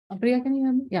Priya, can you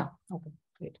hear me? Yeah. Okay,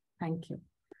 great. Thank you.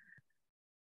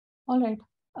 All right.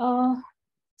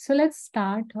 So let's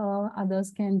start.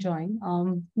 Others can join.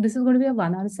 This is going to be a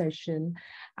 1 hour session,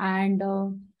 and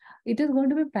it is going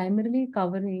to be primarily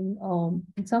covering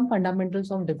some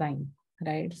fundamentals of design,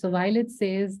 right? So while it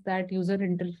says that user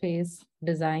interface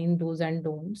design do's and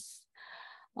don'ts,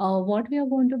 what we are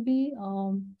going to be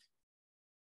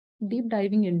deep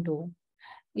diving into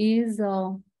is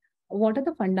what are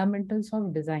the fundamentals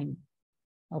of design.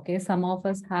 Okay, some of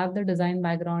us have the design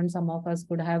background, some of us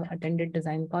could have attended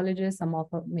design colleges, some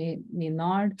of us may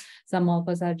not, some of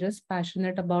us are just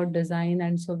passionate about design,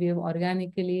 and so we have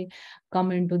organically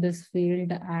come into this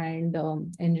field and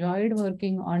enjoyed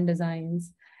working on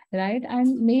designs, right?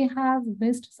 And may have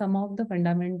missed some of the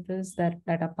fundamentals that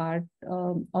are part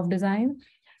of design.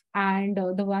 And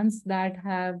the ones that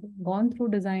have gone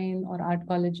through design or art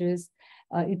colleges,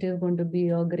 it is going to be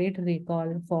a great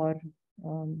recall for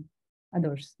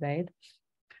others, right?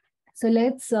 So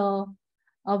let's, while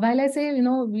I say,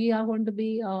 we are going to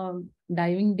be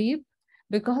diving deep,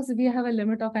 because we have a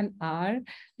limit of an hour,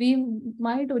 we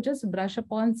might just brush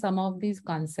upon some of these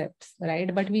concepts,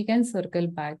 right? But we can circle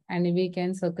back, and we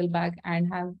can circle back and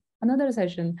have another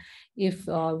session if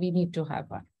we need to have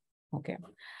one. Okay.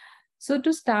 So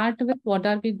to start with, what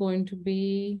are we going to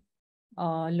be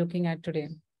looking at today,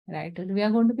 right? We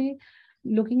are going to be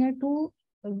looking at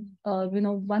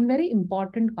one very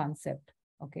important concept.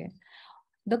 Okay,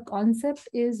 the concept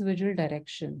is visual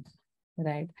direction,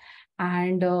 right?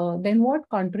 And then what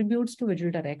contributes to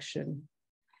visual direction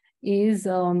is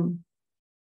the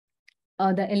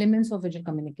elements of visual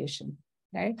communication,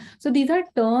 right? So these are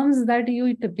terms that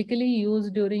you typically use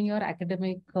during your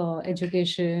academic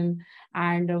education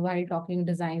and while talking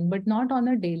design, but not on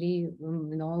a daily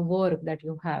work that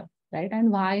you have, right?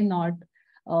 And why not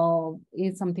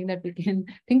is something that we can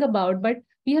think about, but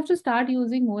we have to start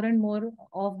using more and more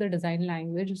of the design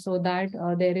language so that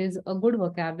there is a good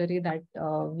vocabulary that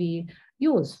we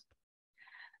use,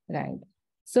 right?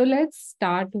 So let's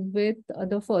start with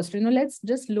the first, let's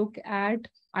just look at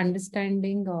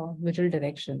understanding visual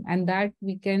direction, and that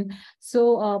we can.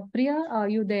 So Priya, are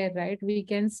you there, right? We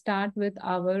can start with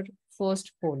our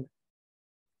first poll.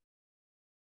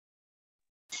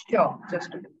 Sure,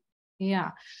 just a minute.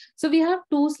 Yeah. So we have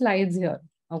 2 slides here.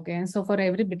 Okay. So for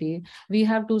everybody, we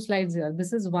have 2 slides here.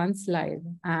 This is one slide.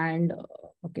 And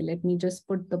okay, let me just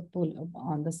put the poll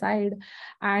on the side.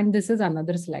 And this is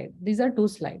another slide. These are 2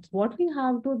 slides. What we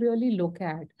have to really look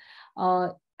at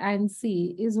and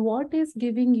see is what is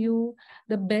giving you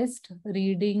the best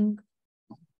reading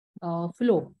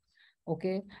flow.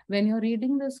 Okay. When you're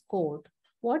reading this quote,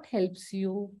 what helps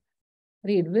you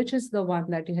read? Which is the one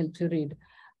that helps you read?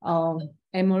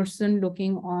 Emerson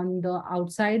looking on the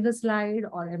outside the slide,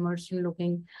 or Emerson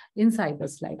looking inside the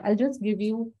slide? I'll just give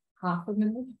you half a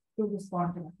minute to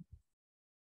respond to that.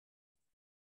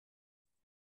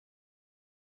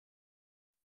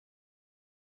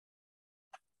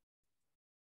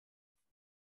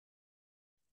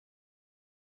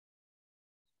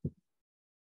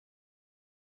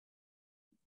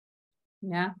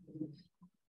 Yeah.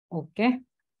 Okay.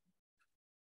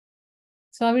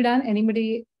 So are we done?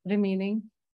 Anybody remaining?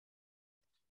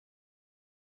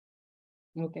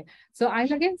 Okay. So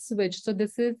I'll again switch. So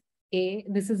this is A,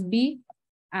 this is B,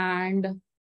 and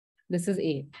this is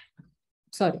A.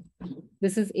 Sorry,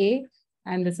 this is A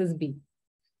and this is B.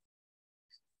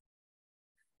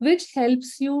 Which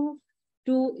helps you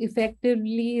to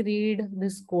effectively read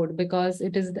this code, because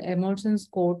it is the Emerson's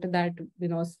code that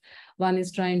one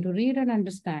is trying to read and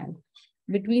understand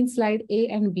between slide A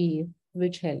and B,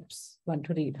 which helps one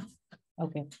to read.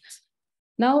 Okay.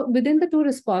 Now, within the 2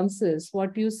 responses,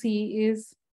 what you see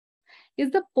is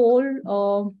the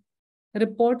poll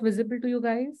report visible to you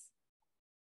guys?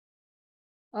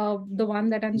 The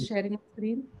one that I'm sharing on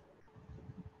screen?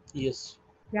 Yes.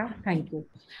 Yeah, thank you.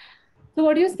 So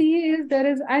what you see is there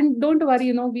is, and don't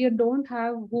worry, we don't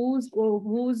have who's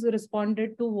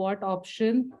responded to what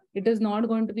option. It is not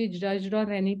going to be judged or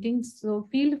anything. So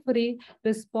feel free,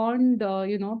 respond,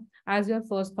 as your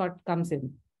first thought comes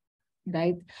in,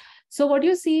 right? So what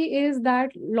you see is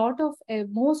that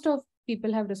most of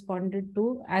people have responded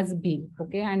to as B,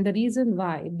 okay? And the reason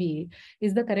why B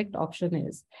is the correct option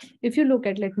is, if you look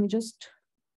at,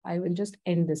 I will just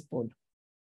end this poll.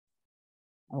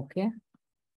 Okay.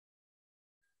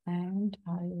 And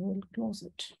I will close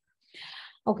it.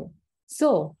 Okay.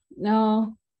 So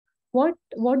now, what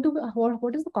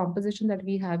is the composition that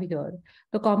we have here?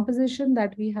 The composition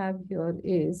that we have here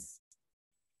is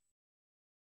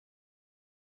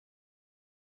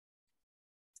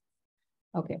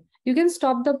okay. You can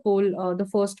stop the poll, the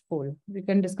first poll. You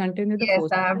can discontinue the Yes,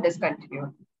 first. I have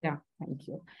discontinued. Yeah, thank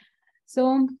you.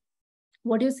 So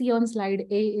what you see on slide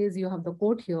A is you have the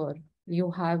quote here,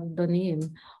 you have the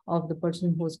name of the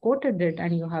person who's quoted it,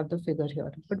 and you have the figure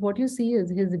here. But what you see is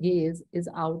his gaze is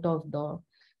out of the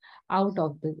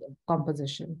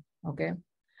composition. Okay.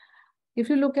 If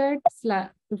you look at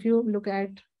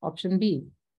option B,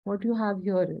 what you have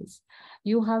here is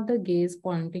you have the gaze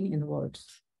pointing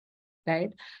inwards,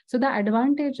 right? So the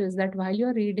advantage is that while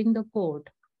you're reading the quote,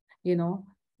 you know,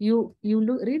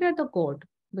 read at the quote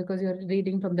because you're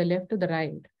reading from the left to the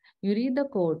right. You read the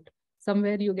quote,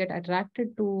 somewhere you get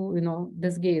attracted to,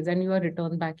 this gaze, and you are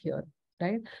returned back here,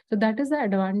 right? So that is the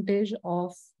advantage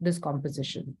of this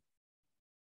composition.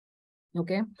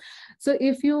 Okay. So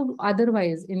if you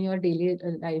otherwise in your daily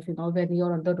life, when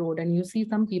you're on the road and you see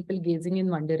some people gazing in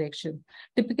one direction,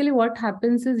 typically what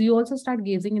happens is you also start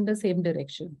gazing in the same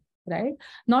direction, right?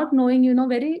 Not knowing,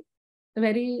 very,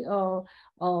 very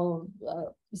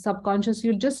subconscious,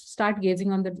 you just start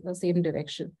gazing on the same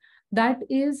direction. That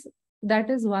is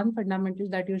one fundamental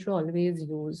that you should always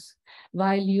use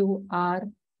while you are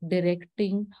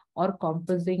directing or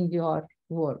composing your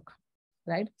work,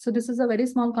 right? So this is a very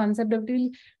small concept that we'll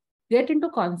get into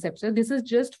concepts. So this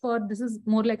is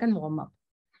more like a warm up.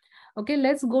 Okay,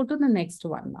 let's go to the next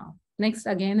one now. Next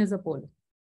again is a poll.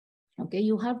 Okay,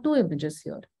 you have two images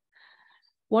here.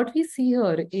 What we see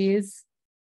here is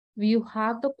you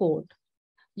have the quote,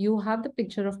 you have the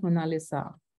picture of Mona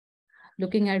Lisa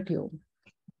looking at you.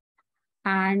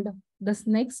 And this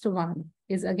next one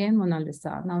is again Mona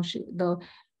Lisa. Now the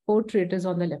portrait is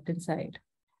on the left-hand side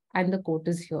and the quote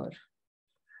is here.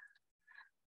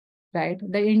 Right?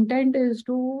 The intent is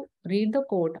to read the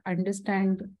quote,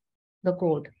 understand the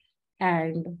quote,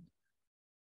 and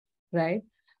right.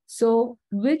 So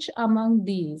which among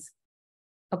these,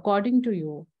 according to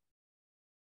you,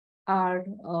 are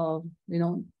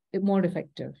more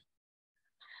effective?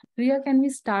 Priya, can we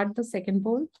start the second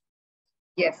poll?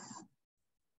 Yes.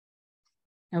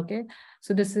 Okay.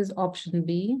 So this is option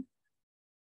B.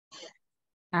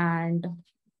 And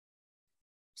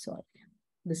sorry,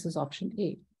 this is option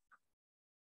A.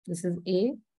 This is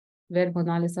A, where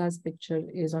Mona Lisa's picture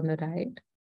is on the right.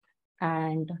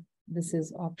 And this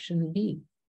is option B,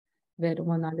 where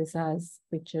Mona Lisa's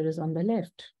picture is on the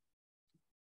left.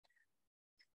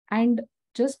 And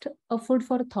just a food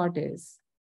for thought is,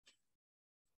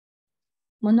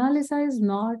 Mona Lisa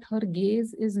her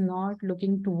gaze is not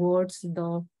looking towards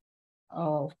the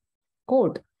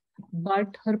quote,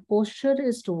 but her posture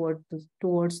is towards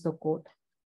the quote,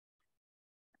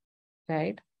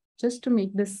 right? Just to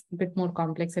make this a bit more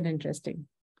complex and interesting.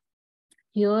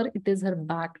 Here it is her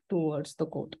back towards the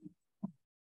quote.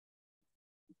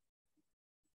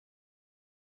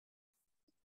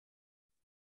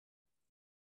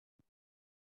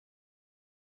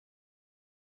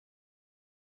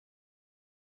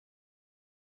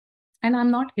 And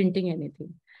I'm not hinting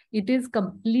anything. It is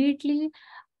completely,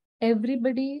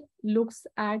 everybody looks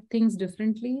at things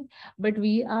differently, but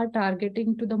we are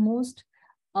targeting to the most,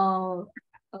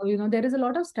 there is a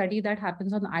lot of study that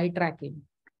happens on eye tracking,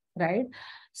 right?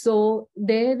 So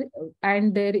there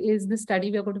is the study,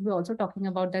 we are going to be also talking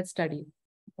about that study.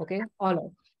 Okay, all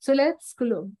right. So let's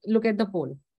look at the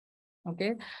poll.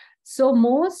 Okay, so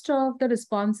most of the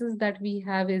responses that we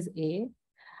have is A,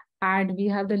 and we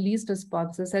have the least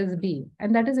responses as B.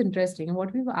 And that is interesting.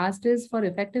 What we've asked is, for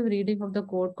effective reading of the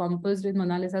quote composed in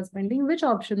Mona Lisa's painting, which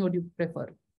option would you prefer?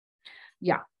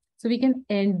 Yeah, so we can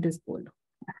end this poll.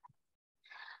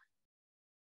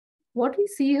 What we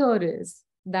see here is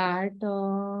that,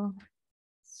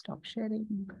 stop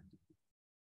sharing.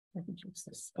 Let me choose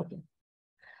this, okay.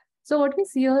 So what we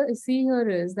see here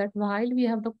is that while we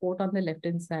have the quote on the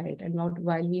left-hand side and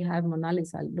while we have Mona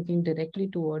Lisa looking directly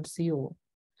towards you,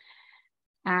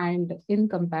 and in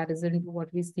comparison to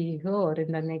what we see here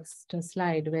in the next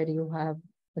slide, where you have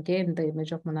again the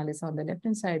image of Mona Lisa on the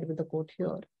left-hand side with the quote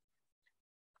here,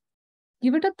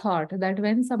 give it a thought that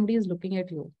when somebody is looking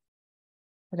at you,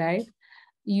 right,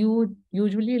 you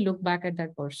usually look back at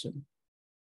that person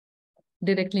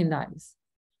directly in the eyes.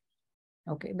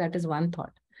 Okay, that is one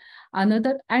thought.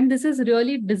 Another, and this is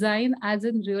really design, as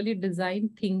in really design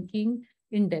thinking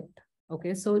in depth.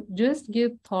 Okay, so just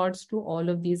give thoughts to all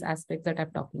of these aspects that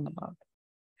I'm talking about.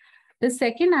 The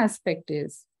second aspect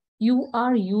is you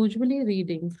are usually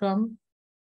reading from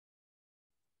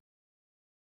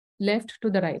left to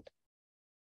the right,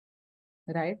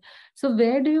 right? So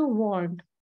where do you want?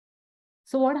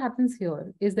 So what happens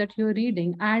here is that you're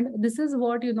reading, and this is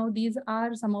what, these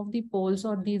are some of the polls,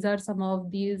 or these are some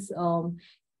of these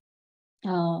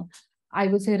I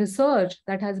would say, research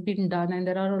that has been done, and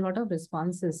there are a lot of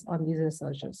responses on these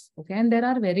researches. Okay, and there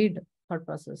are varied thought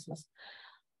processes.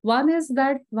 One is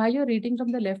that while you're reading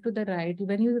from the left to the right,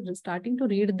 when you're starting to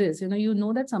read this, you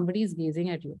know that somebody is gazing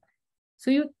at you.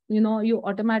 So you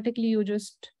automatically you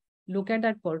just look at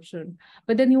that person,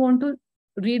 but then you want to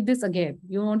read this again.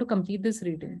 You want to complete this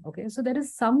reading. Okay, so there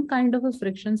is some kind of a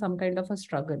friction, some kind of a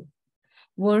struggle.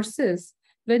 Versus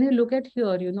when you look at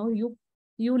here,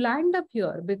 you land up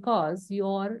here because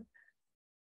the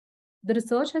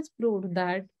research has proved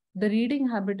that the reading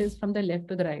habit is from the left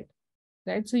to the right,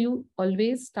 right? So you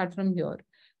always start from here.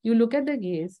 You look at the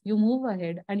gaze, you move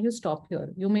ahead, and you stop here.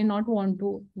 You may not want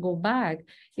to go back,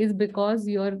 is because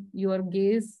your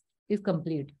gaze is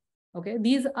complete. Okay,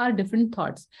 these are different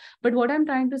thoughts. But what I'm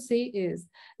trying to say is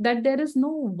that there is no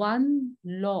one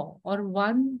law or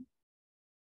one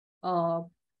uh,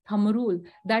 thumb rule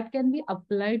that can be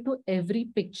applied to every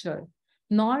picture.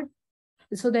 Not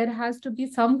so there has to be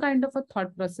some kind of a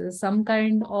thought process, some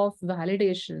kind of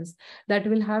validations that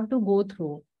will have to go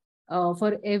through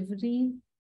for every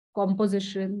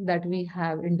composition that we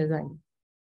have in design.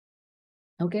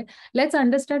 Okay, let's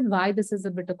understand why this is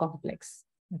a bit complex.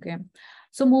 Okay,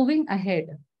 so moving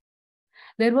ahead,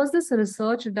 there was this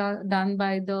research done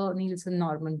by the Nielsen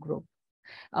Norman Group,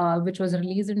 which was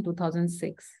released in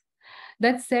 2006,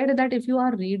 that said that if you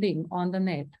are reading on the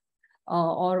net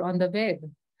or on the web,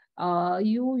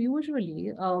 you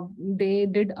usually they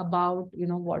did about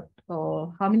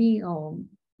how many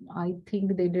I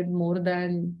think they did more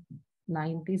than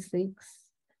 96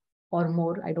 or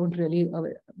more. I don't really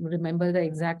remember the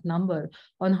exact number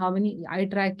on how many eye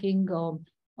tracking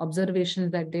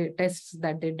observations that they tests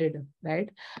that they did, right?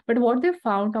 But what they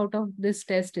found out of this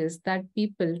test is that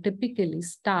people typically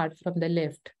start from the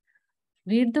left,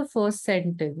 read the first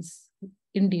sentence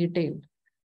in detail,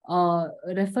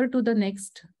 refer to the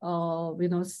next,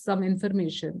 some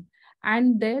information,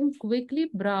 and then quickly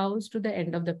browse to the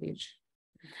end of the page.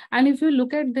 And if you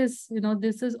look at this,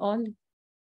 this is all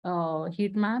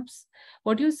heat maps.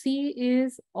 What you see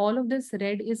is all of this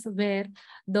red is where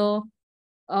the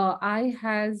eye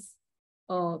has,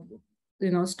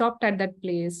 stopped at that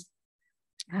place,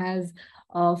 has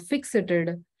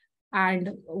fixated and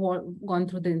gone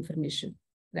through the information,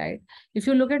 right? If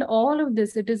you look at all of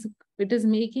this, it is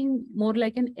making more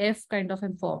like an F kind of a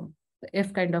form,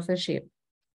 F kind of a shape,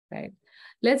 right?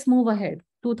 Let's move ahead.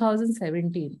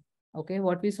 2017. Okay,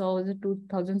 what we saw was in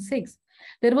 2006.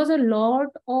 There was a lot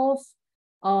of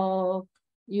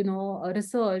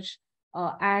research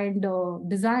and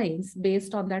designs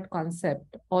based on that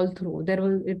concept all through.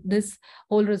 This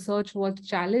whole research was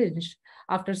challenged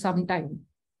after some time.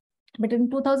 But in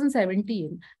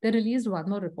 2017, they released one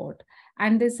more report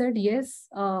and they said, yes,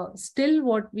 still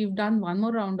what we've done one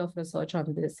more round of research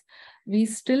on this. We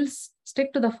still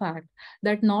stick to the fact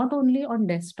that not only on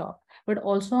desktop, but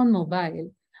also on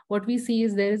mobile, what we see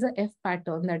is there is a F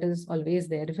pattern that is always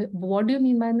there. What do you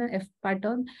mean by the F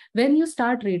pattern? When you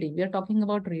start reading, we are talking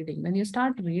about reading. When you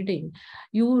start reading,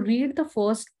 you read the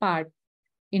first part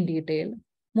in detail,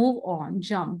 move on,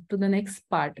 jump to the next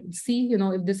part, see,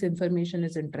 if this information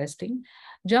is interesting,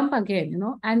 jump again,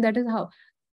 and that is how,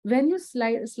 when you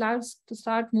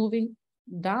start moving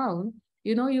down,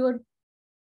 your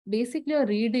basically your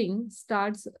reading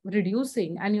starts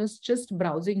reducing and you're just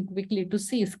browsing quickly to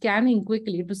see, scanning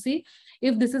quickly to see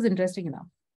if this is interesting enough.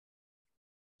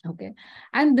 Okay.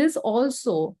 And this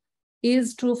also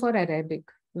is true for Arabic,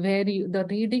 where the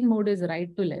reading mode is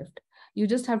right to left. You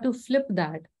just have to flip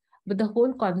that. But the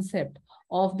whole concept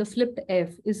of the flipped F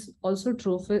is also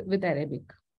true with Arabic.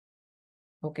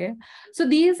 Okay. So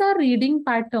these are reading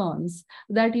patterns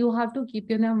that you have to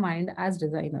keep in your mind as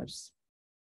designers.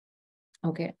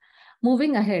 Okay.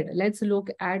 Moving ahead, let's look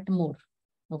at more.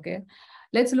 Okay.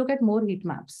 Let's look at more heat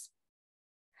maps.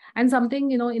 And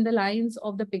something, in the lines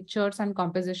of the pictures and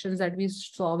compositions that we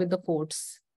saw with the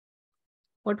quotes.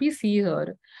 What we see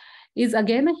here is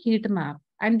again a heat map.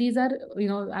 And these are,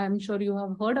 I'm sure you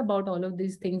have heard about all of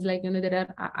these things, like, there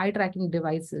are eye tracking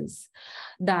devices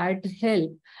that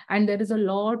help. And there is a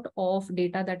lot of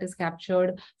data that is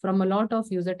captured from a lot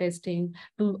of user testing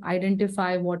to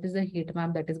identify what is the heat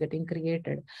map that is getting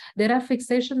created. There are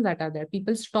fixations that are there.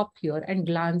 People stop here and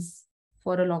glance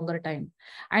for a longer time,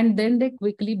 and then they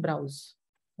quickly browse,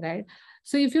 right?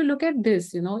 So if you look at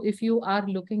this, if you are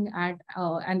looking at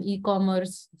an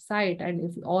e-commerce site, and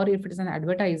if it is an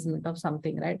advertisement of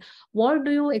something, right? What do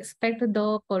you expect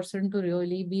the person to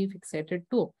really be fixated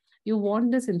to? You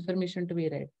want this information to be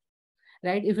read,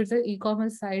 right? If it's an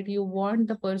e-commerce site, you want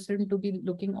the person to be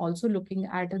looking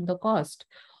at the cost.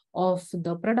 of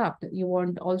the product. You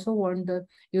also want the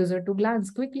user to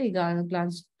quickly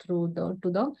glance through to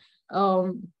the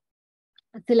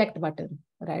select button,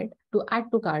 right? To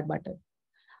add to cart button.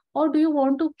 Or do you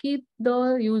want to keep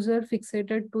the user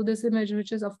fixated to this image,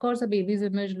 which is of course a baby's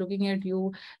image looking at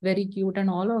you, very cute and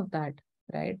all of that,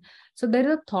 right? So there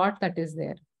is a thought that is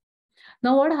there.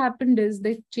 Now, what happened is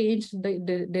they changed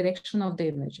the direction of the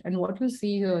image. And what you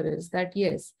see here is that,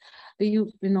 yes,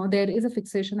 there is a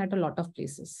fixation at a lot of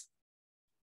places.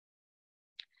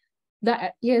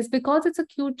 Yes, because it's a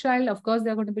cute child, of course,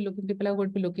 they're going to be looking, people are going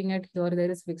to be looking at here.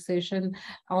 There is fixation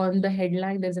on the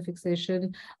headline, there's a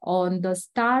fixation on the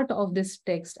start of this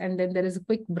text, and then there is a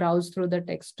quick browse through the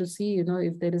text to see,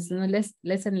 if there is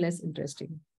less and less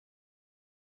interesting.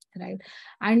 Right.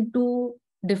 And to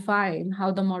define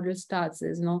how the model starts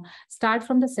is, start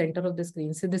from the center of the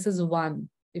screen. So this is one.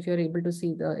 If you're able to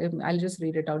see I'll just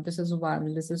read it out. This is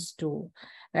one, this is two,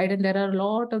 right? And there are a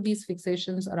lot of these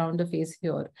fixations around the face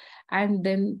here. And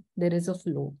then there is a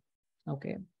flow,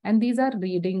 okay? And these are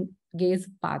reading gaze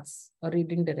paths or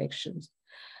reading directions.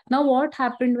 Now, what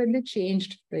happened when they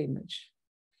changed the image?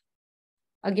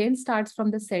 Again, starts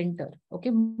from the center,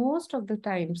 okay? Most of the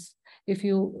times, if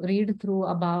you read through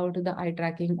about the eye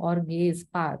tracking or gaze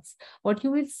paths, what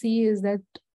you will see is that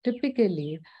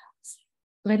typically,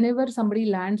 whenever somebody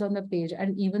lands on the page,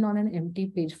 and even on an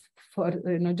empty page, for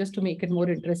just to make it more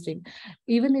interesting,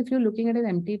 even if you're looking at an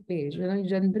empty page,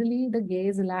 generally the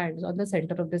gaze lands on the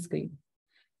center of the screen.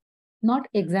 Not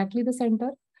exactly the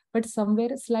center, but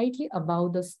somewhere slightly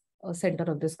above the center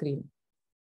of the screen.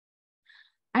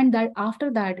 And that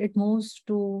after that, it moves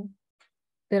to,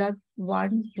 there are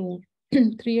 1, 2,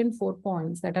 3, and 4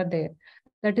 points that are there.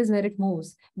 That is where it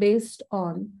moves based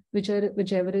on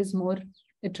whichever is more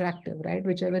attractive, right?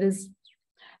 Whichever is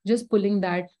just pulling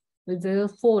that, with the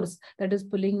force that is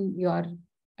pulling your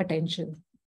attention.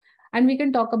 And we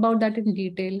can talk about that in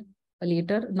detail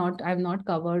later. I've not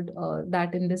covered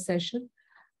that in this session,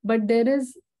 but there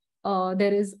is a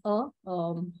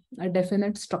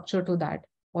definite structure to that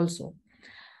also.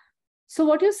 So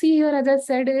what you see here, as I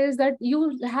said, is that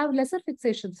you have lesser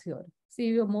fixations here. See,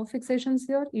 you have more fixations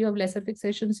here, you have lesser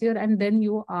fixations here, and then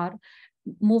you are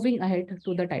moving ahead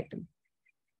to the title,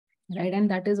 right?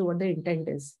 And that is what the intent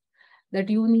is, that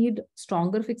you need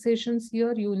stronger fixations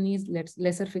here, you need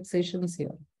lesser fixations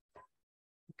here,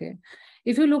 okay?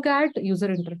 If you look at user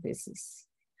interfaces,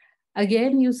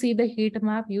 again, you see the heat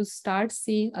map, you start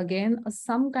seeing again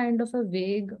some kind of a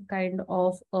vague kind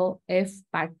of a F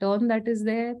pattern that is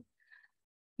there.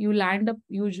 You land up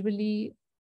usually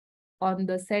on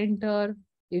the center.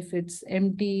 If it's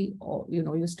empty, or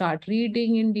you start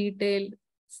reading in detail,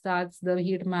 the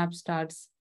heat map starts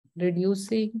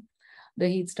reducing, the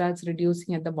heat starts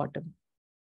reducing at the bottom.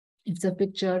 If it's a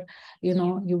picture, you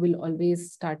will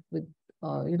always start with,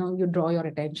 you draw your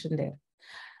attention there.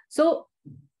 So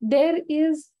there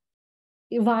is,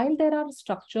 while there are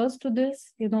structures to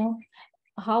this,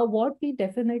 what we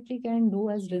definitely can do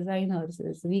as designers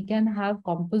is we can have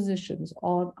compositions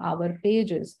on our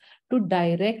pages to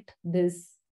direct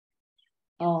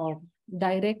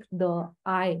the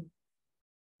eye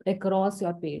across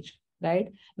your page,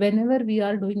 right? Whenever we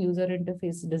are doing user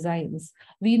interface designs,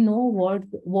 we know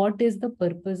what is the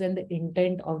purpose and the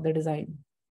intent of the design,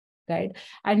 right?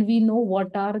 And we know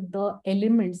what are the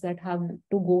elements that have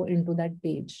to go into that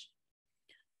page.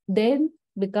 Then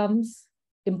becomes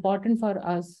important for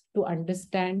us to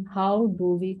understand how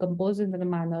do we compose in a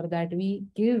manner that we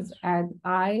give an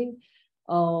eye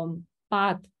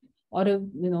path, or a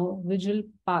visual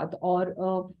path,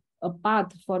 or a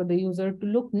path for the user to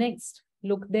look next,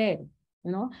 look there,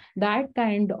 that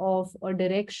kind of a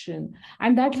direction.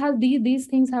 And that these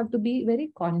things have to be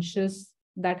very conscious,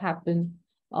 that happen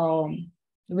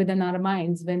within our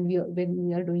minds when we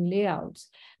are doing layouts,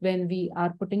 when we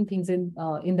are putting things in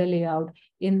the layout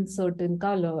in certain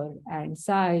color and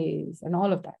size and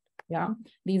all of that. Yeah,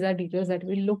 these are details that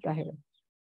we look ahead.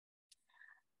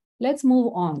 Let's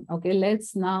move on. Okay,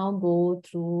 let's now go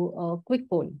through a quick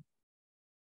poll.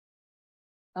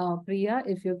 Priya,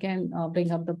 if you can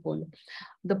bring up the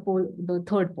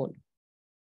third poll.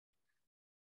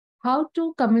 How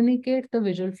to communicate the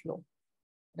visual flow,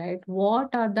 right?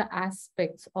 What are the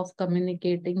aspects of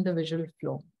communicating the visual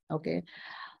flow? Okay.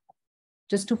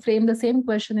 Just to frame the same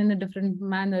question in a different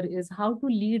manner is how to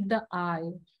lead the eye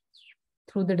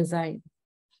through the design.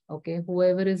 Okay,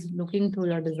 whoever is looking through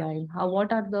your design,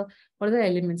 what are the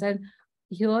elements? And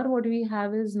here what we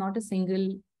have is not a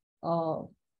single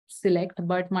select,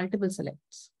 but multiple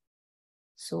selects.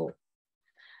 So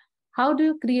how do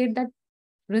you create that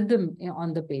rhythm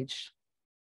on the page?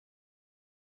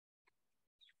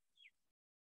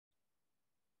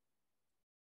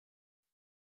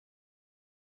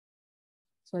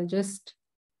 So I'll just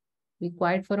be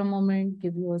quiet for a moment,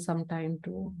 give you some time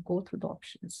to go through the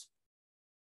options.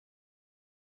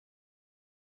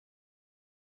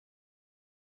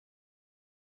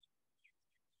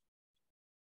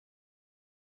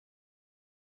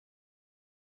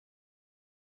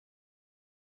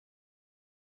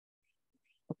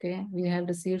 Okay, we have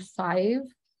received 5,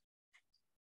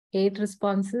 8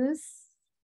 responses,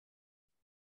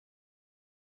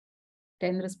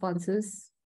 10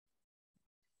 responses.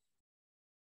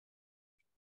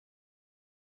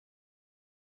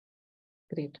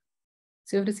 Great.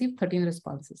 So you've received 13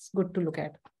 responses. Good to look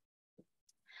at.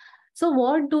 So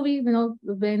what do we,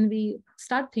 when we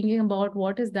start thinking about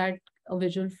what is that a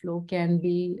visual flow can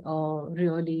be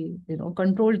really,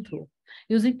 controlled through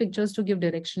using pictures to give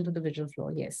direction to the visual flow.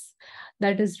 Yes,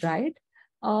 that is right.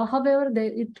 However,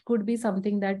 it could be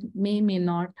something that may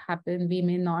not happen. We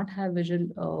may not have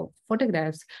visual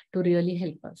photographs to really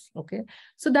help us. Okay,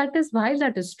 so that is why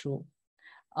that is true.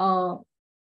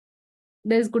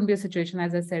 There's going to be a situation,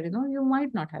 as I said, you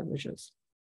might not have visuals.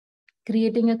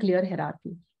 Creating a clear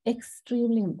hierarchy,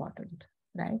 extremely important,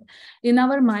 right? In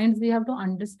our minds, we have to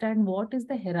understand what is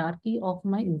the hierarchy of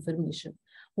my information.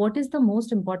 What is the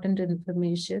most important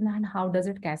information and how does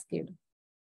it cascade?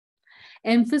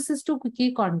 Emphasis to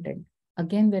key content,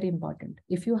 again, very important.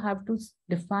 If you have to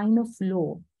define a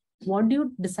flow, what do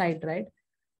you decide, right?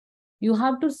 You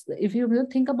have to, if you will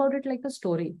think about it like a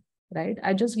story, right?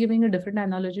 I'm just giving a different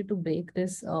analogy to break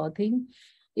this thing,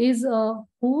 is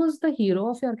who is the hero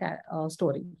of your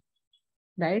story,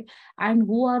 right? And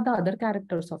who are the other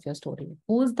characters of your story?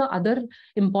 Who is the other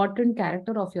important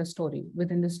character of your story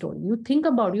within the story? You think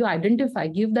about, you identify,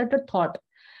 give that a thought.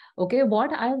 Okay,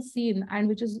 what I've seen and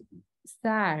which is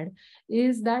sad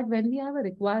is that when we have a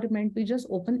requirement, we just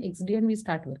open XD and we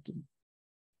start working.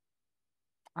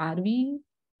 Are we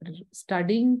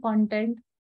studying content?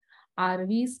 Are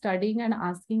we studying and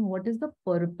asking what is the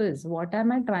purpose? What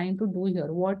am I trying to do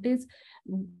here? What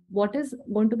is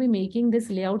going to be making this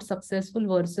layout successful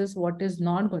versus what is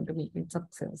not going to make it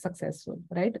successful,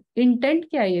 right? Intent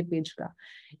kya hai ye page ka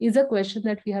is a question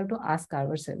that we have to ask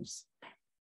ourselves,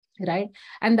 right?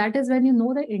 And that is when you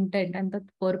know the intent and the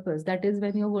purpose. That is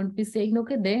when you're going to be saying,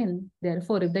 okay, then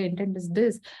therefore, if the intent is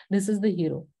this is the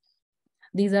hero.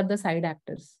 These are the side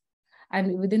actors.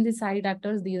 And within the side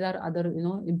actors, these are other,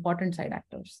 important side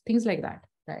actors, things like that,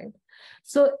 right?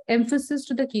 So emphasis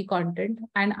to the key content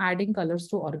and adding colors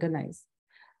to organize.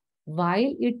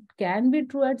 While it can be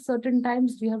true at certain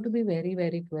times, we have to be very,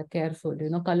 very careful.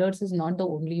 Colors is not the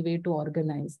only way to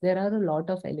organize. There are a lot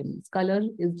of elements. Color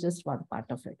is just one part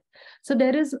of it. So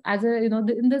there is, as a,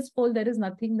 in this poll, there is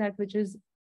nothing that which is,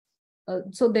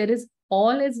 so there is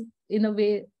all is in a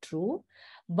way true,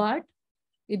 but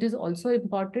it is also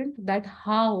important that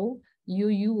how you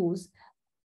use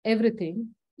everything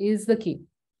is the key,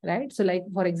 right? So like,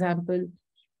 for example,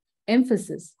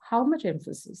 emphasis, how much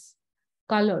emphasis?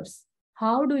 Colors,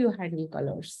 how do you handle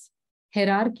colors?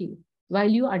 Hierarchy, while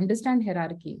you understand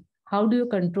hierarchy, how do you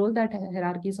control that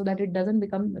hierarchy so that it doesn't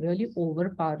become really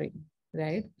overpowering,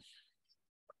 right?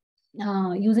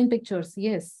 Using pictures,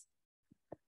 yes.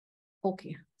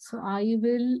 Okay, so I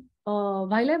will,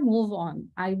 while I move on,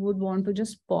 I would want to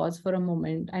just pause for a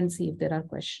moment and see if there are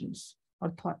questions or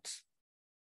thoughts.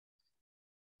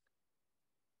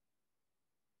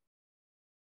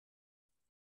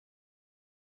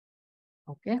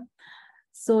 Okay,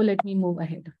 so let me move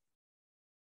ahead.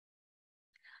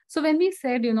 So when we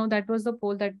said, that was the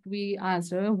poll that we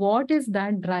asked, what is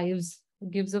that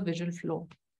gives a visual flow?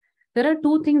 There are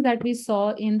two things that we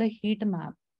saw in the heat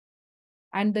map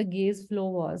and the gaze flow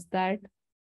was that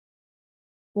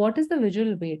what is the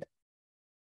visual weight,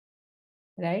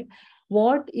 right?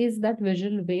 What is that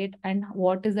visual weight and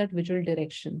what is that visual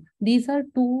direction? These are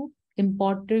two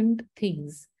important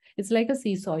things. It's like a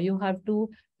seesaw. You have to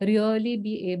really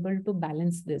be able to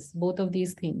balance both of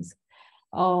these things,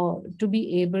 to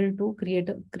be able to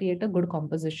create a good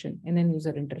composition in a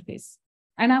user interface.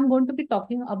 And I'm going to be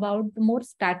talking about the more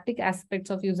static aspects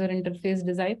of user interface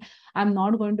design. I'm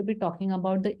not going to be talking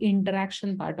about the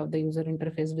interaction part of the user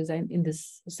interface design in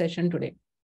this session today.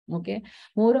 Okay,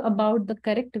 more about the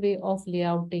correct way of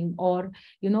layouting, or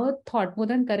thought. More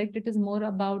than correct, it is more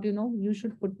about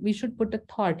we should put a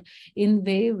thought in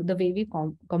the way we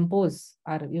compose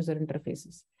our user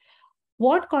interfaces.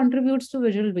 What contributes to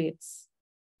visual weights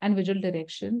and visual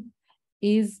direction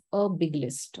is a big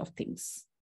list of things.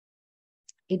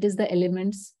 It is the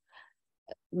elements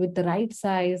with the right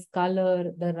size,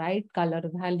 color, the right color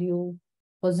value,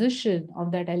 position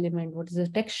of that element, what is the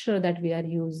texture that we are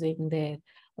using there,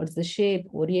 what's the shape,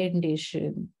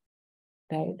 orientation,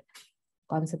 right?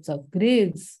 concepts of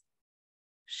grids,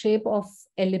 shape of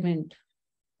element,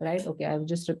 right? Okay, I'll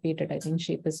just repeat it. I think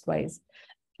shape is twice.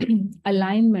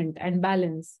 Alignment and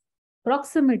balance,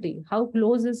 proximity, how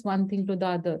close is one thing to the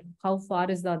other, how far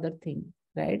is the other thing,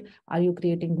 right? Are you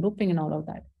creating grouping and all of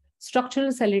that?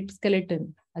 Structural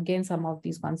skeleton, again, some of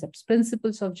these concepts,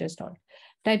 principles of gestalt,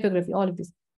 typography, all of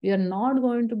this. We are not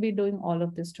going to be doing all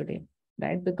of this today,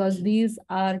 right? Because these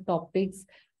are topics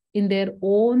in their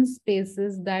own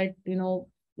spaces that,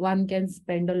 one can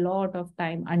spend a lot of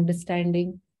time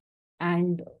understanding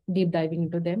and deep diving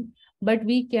into them. But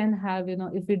we can have,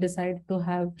 if we decide to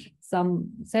have some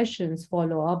sessions,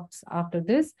 follow-ups after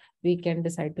this, we can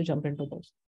decide to jump into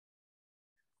those.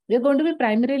 We're going to be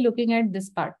primarily looking at this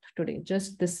part today,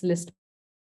 just this list.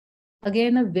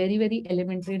 Again, a very, very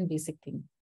elementary and basic thing.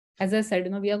 As I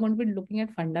said, we are going to be looking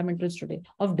at fundamentals today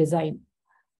of design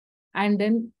and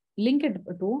then link it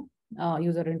to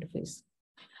user interface.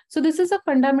 So this is a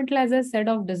fundamental, as I said,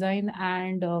 of design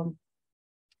and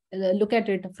look at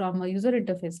it from a user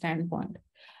interface standpoint.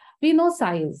 We know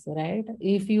size, right?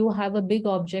 If you have a big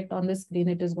object on the screen,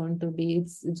 it's going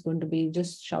to be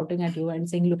just shouting at you and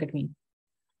saying, look at me.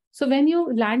 So when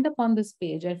you land upon this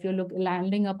page, if you're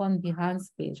landing upon Behance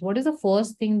page, what is the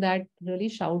first thing that really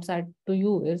shouts at to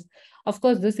you is, of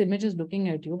course, this image is looking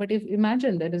at you, but if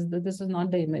imagine this is not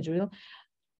the image,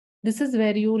 this is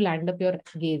where you land up your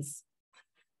gaze,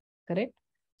 correct?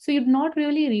 So you're not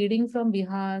really reading from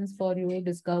Behance for you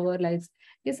discover like,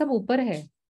 ये सब ऊपर है.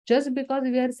 Just because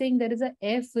we are saying there is a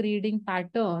F reading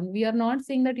pattern, we are not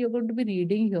saying that you're going to be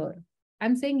reading here.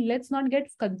 I'm saying let's not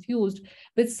get confused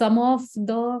with some of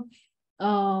the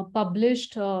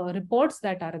published reports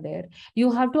that are there.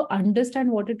 You have to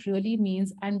understand what it really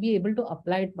means and be able to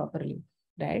apply it properly,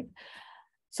 right?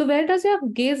 So where does your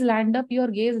gaze land up? Your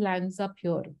gaze lands up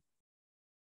here.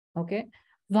 Okay.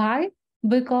 Why?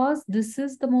 Because this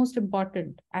is the most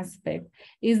important aspect,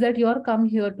 is that you're come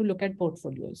here to look at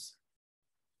portfolios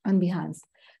on Behance.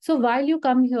 So while you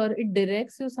come here, it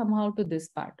directs you somehow to this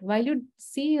part. While you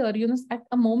see here, at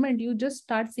a moment, you just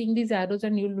start seeing these arrows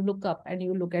and you look up and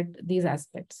you look at these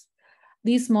aspects.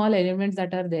 These small elements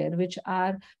that are there, which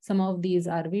are, some of these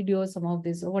are videos, some of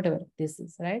this, whatever this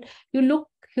is, right? You look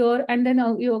here and then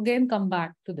you again come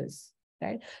back to this,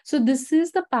 right? So this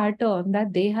is the pattern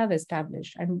that they have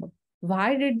established. And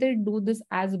why did they do this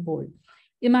as bold?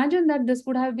 Imagine that this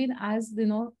would have been as,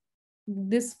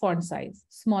 this font size,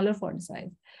 smaller font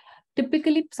size.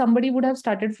 Typically, somebody would have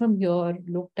started from here,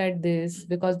 looked at this,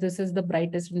 because this is the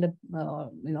brightest in the,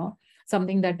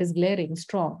 something that is glaring,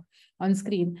 strong on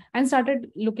screen, and started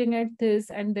looking at this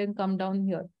and then come down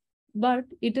here. But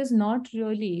it is not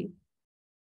really.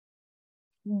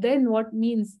 Then what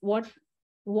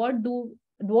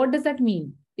does that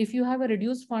mean? If you have a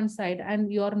reduced font size and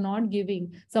you're not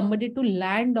giving somebody to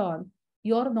land on,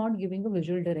 you're not giving a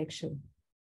visual direction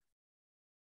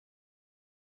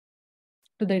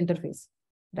to the interface,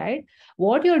 right?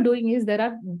 What you're doing is there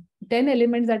are 10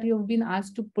 elements that you've been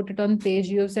asked to put it on page.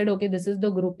 You have said, okay, this is the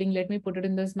grouping. Let me put it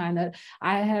in this manner.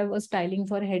 I have a styling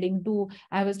for heading 2.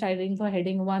 I have a styling for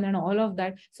heading 1 and all of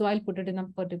that. So I'll put it in a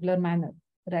particular manner,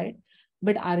 right?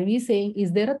 But are we saying,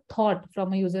 is there a thought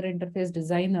from a user interface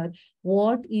designer?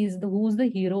 Who's the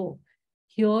hero?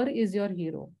 Here is your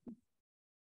hero,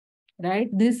 right?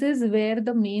 This is where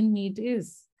the main meat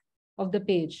is of the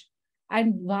page.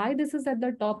 And why this is at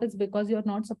the top is because you're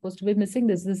not supposed to be missing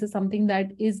this. This is something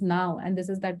that is now, and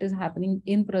that is happening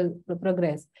in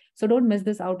progress. So don't miss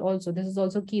this out also. This is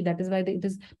also key. That is why it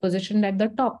is positioned at the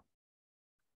top,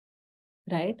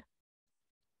 right?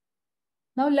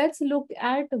 Now let's look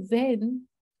at when,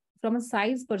 from a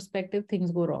size perspective,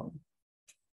 things go wrong.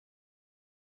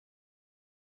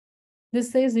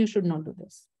 This says you should not do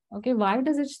this. Okay, why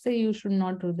does it say you should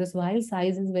not do this? While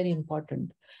size is very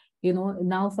important.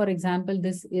 Now, for example,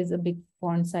 this is a big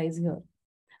font size here.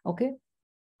 Okay,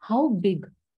 how big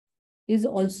is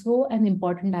also an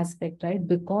important aspect, right?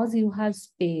 Because you have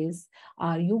space,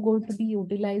 are you going to be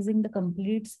utilizing the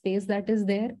complete space that is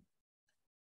there?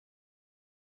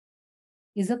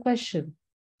 Is a question.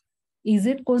 Is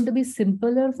it going to be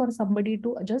simpler for somebody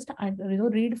to just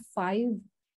read 5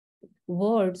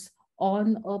 words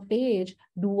on a page?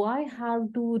 Do I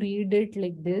have to read it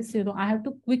like this? I have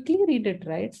to quickly read it,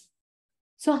 right?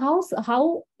 So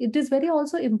how it is very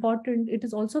also important. It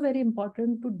is also very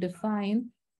important to define,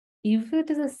 if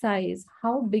it is a size,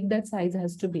 how big that size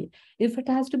has to be. If it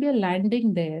has to be a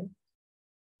landing there,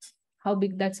 how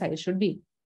big that size should be,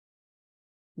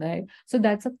 right? So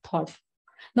that's a thought.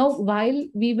 Now, while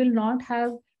we will not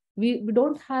have We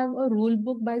don't have a rule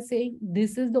book by saying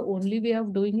this is the only way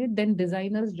of doing it, then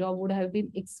designer's job would have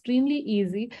been extremely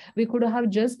easy. We could have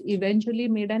just eventually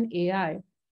made an AI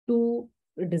to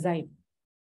design,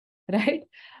 right?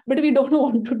 But we don't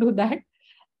want to do that.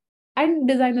 And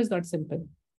design is not simple.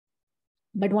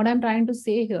 But what I'm trying to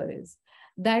say here is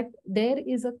that there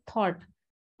is a thought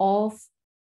of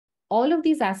all of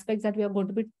these aspects that we are going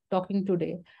to be talking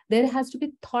today. There has to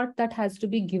be thought that has to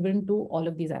be given to all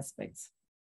of these aspects.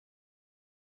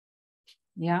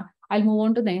 Yeah, I'll move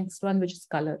on to the next one, which is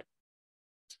color.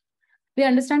 We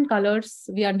understand colors.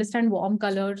 We understand warm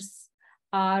colors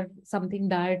are something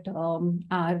that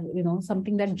are,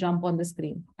 something that jump on the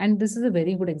screen. And this is a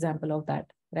very good example of that,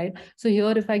 right? So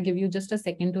here, if I give you just a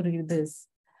second to read this,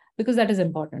 because that is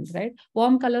important, right?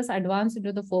 Warm colors advance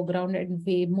into the foreground and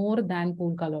weigh more than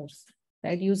cool colors,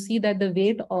 right? You see that the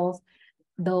weight of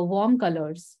the warm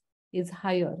colors is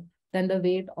higher than the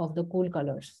weight of the cool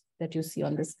colors that you see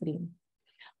on the screen.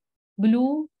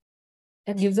 Blue,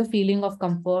 it gives a feeling of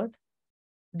comfort.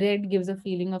 Red gives a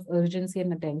feeling of urgency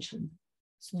and attention.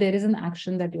 So there is an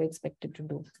action that you're expected to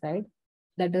do, right?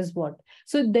 That is what.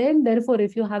 So then, therefore,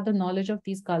 if you have the knowledge of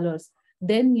these colors,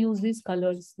 then use these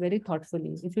colors very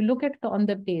thoughtfully. If you look at it on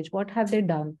the page, what have they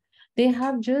done? They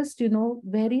have just,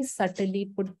 very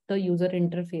subtly put the user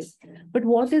interface. But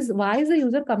why is the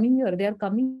user coming here? They are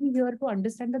coming here to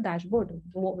understand the dashboard.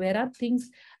 Where are things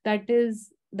that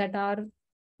are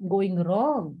going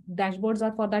wrong? Dashboards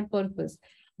are for that purpose.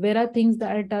 Where are things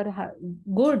that are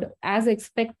good as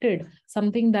expected,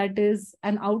 something that is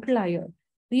an outlier?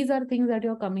 These are things that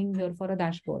you're coming here for a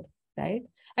dashboard, right?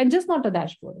 And just not a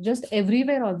dashboard, just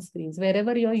everywhere on screens,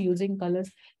 wherever you're using colors,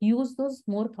 use those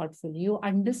more thoughtfully. You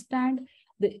understand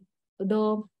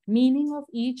the meaning of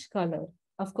each color.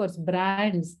 Of course,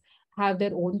 brands have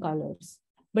their own colors.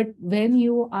 But when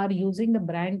you are using the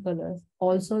brand colors,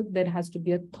 also there has to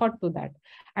be a thought to that.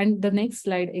 And the next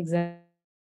slide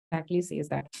exactly says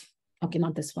that. Okay,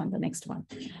 not this one, the next one.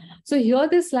 So here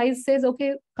this slide says,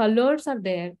 okay, colors are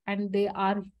there and they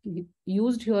are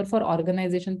used here for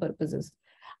organization purposes.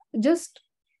 Just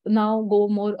now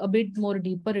go a bit more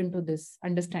deeper into this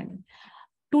understanding.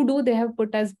 To do, they have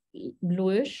put as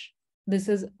bluish, this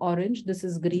is orange, this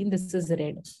is green, this is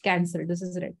red, cancel, this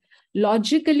is red.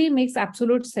 Logically makes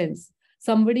absolute sense.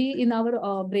 Somebody in our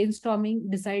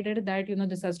brainstorming decided that,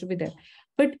 this has to be there.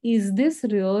 But is this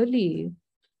really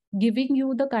giving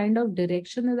you the kind of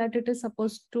direction that it is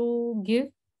supposed to give?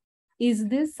 Is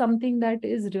this something that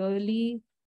is really,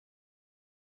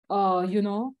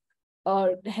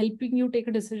 helping you take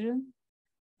a decision?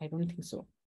 I don't think so.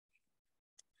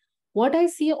 What I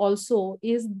see also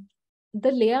is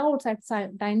the layouts at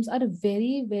times are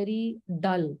very, very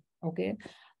dull. Okay.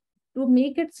 To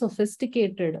make it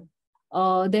sophisticated,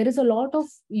 there is a lot of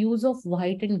use of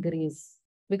white and grays,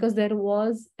 because there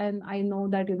was, and I know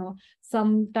that,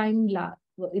 sometime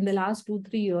in the last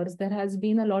 2-3 years, there has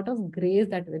been a lot of grays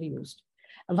that were used,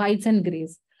 whites and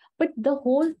grays. But the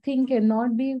whole thing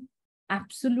cannot be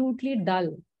absolutely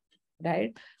dull,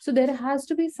 right? So there has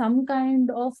to be some kind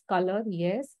of color,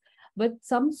 yes, but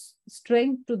some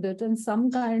strength to that and some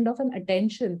kind of an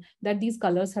attention that these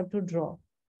colors have to draw.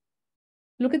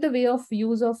 Look at the way of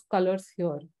use of colors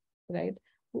here, right?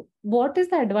 What is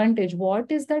the advantage?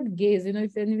 What is that gaze?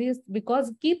 If anyways,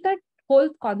 because keep that whole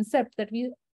concept that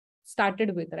we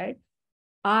started with, right?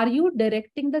 Are you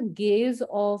directing the gaze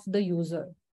of the user?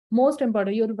 Most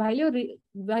important, while we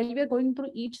are going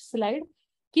through each slide,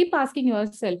 keep asking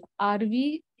yourself, are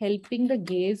we helping the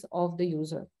gaze of the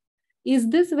user? Is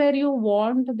this where you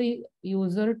want the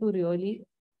user to really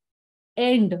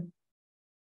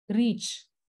reach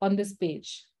on this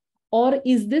page? Or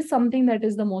is this something that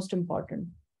is the most important?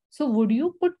 So would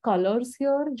you put colors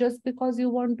here just because you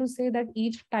want to say that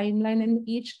each timeline and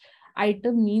each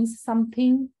item means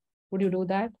something? Would you do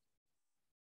that?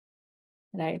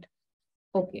 Right.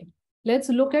 Okay. Let's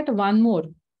look at one more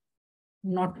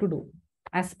not to do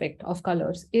aspect of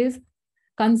colors is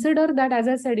consider that, as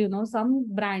I said,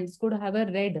 some brands could have a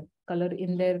red color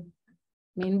in their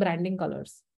main branding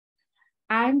colors.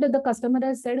 And the customer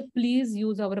has said, please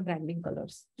use our branding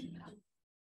colors.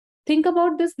 Think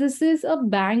about this. This is a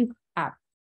bank app.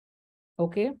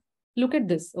 Okay. Look at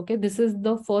this. Okay. This is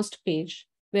the first page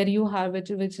where you have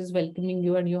which is welcoming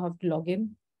you and you have to log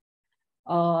in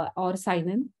or sign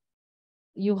in.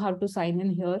 You have to sign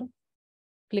in here.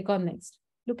 Click on next.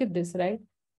 Look at this, right?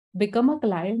 Become a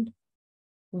client.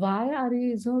 Why are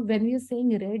you, when we are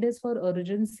saying red is for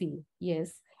urgency,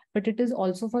 yes, but it is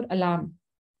also for alarm.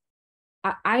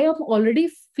 I am already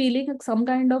feeling some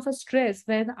kind of a stress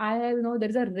when there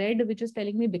is a red which is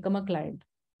telling me become a client.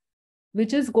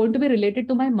 which is going to be related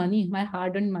to my money, my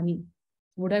hard-earned money.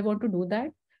 Would I want to do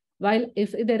that? While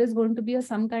if there is going to be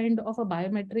some kind of a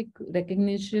biometric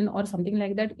recognition or something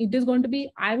like that, it is going to be,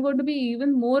 I'm going to be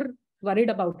even more worried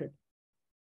about it.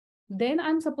 Then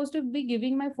I'm supposed to be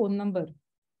giving my phone number,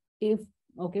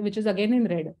 okay, which is again in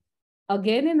red.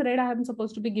 Again in red, I am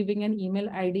supposed to be giving an email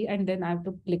ID, and then I have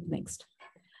to click next.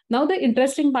 Now the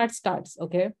interesting part starts,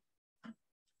 okay?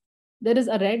 There is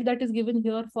a red that is given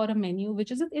here for a menu,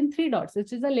 which is in 3 dots,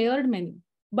 which is a layered menu,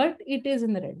 but it is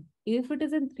in red. If it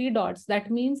is in 3 dots,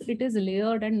 that means it is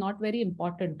layered and not very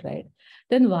important, right?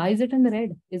 Then why is it in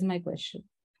red is my question.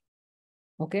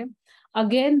 Okay.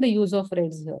 Again, the use of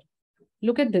reds here.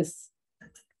 Look at this.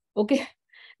 Okay.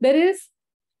 There is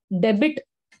debit,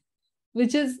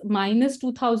 which is minus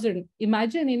 2000.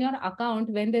 Imagine in your account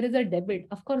when there is a debit,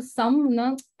 of course, some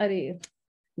na, arey,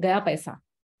 gaya paisa.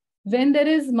 When there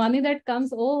is money that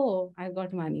comes, oh, I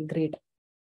got money, great.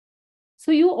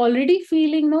 So you already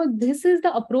feeling, no, this is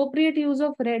the appropriate use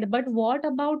of red, but what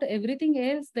about everything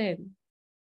else then?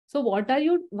 So what are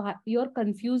you're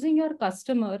confusing your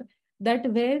customer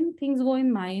that when things go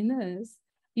in minus,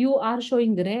 you are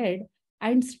showing red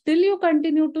and still you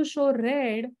continue to show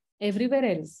red everywhere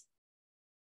else.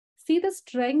 See the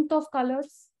strength of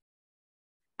colors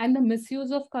and the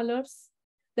misuse of colors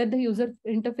that the user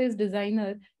interface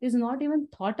designer is not even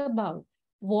thought about.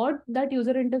 What that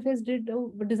user interface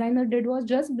designer did was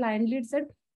just blindly it said,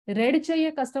 red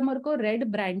चाहिए customer को,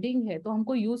 red branding है, तो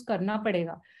हमको use करना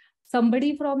पड़ेगा.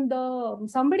 Somebody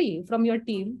from your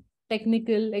team,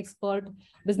 technical expert,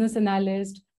 business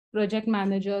analyst, project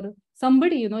manager,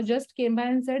 somebody, just came by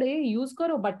and said, hey, use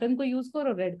karo, button ko use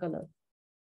karo red color.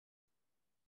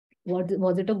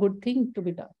 Was it a good thing to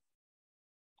be done?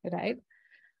 Right?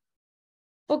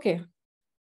 Okay.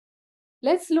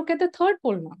 Let's look at the third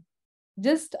pole now.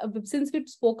 Just since we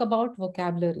spoke about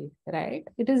vocabulary, right?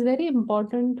 It is very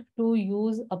important to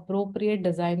use appropriate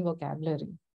design vocabulary.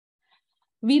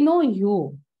 We know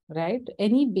hue, right?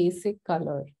 Any basic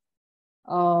color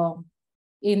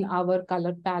in our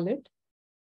color palette,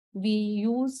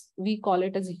 we call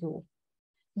it as hue.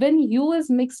 When hue is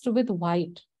mixed with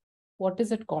white, what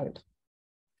is it called?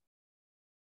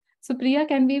 So Priya,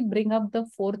 can we bring up the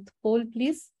fourth pole,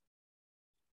 please?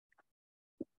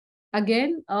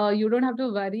 Again, you don't have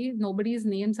to worry. Nobody's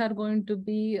names are going to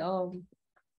be, we are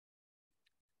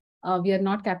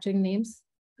not capturing names.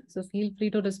 So feel free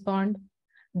to respond.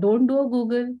 Don't do a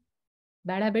Google.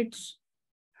 Bad habits.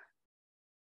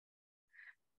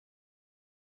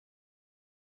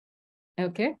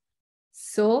 Okay.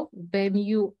 So when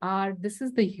you are, this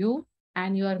is the hue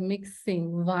and you are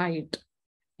mixing white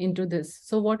into this.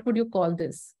 So what would you call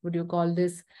this? Would you call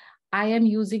this, I am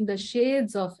using the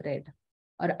shades of red?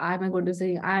 Or am I going to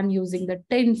say, I'm using the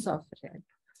tints of red?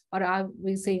 Or are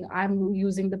we saying, I'm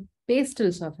using the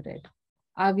pastels of red?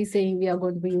 Are we saying we are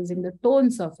going to be using the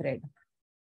tones of red?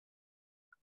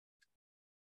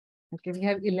 Okay, we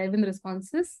have 11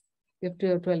 responses. We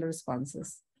have 12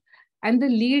 responses. And the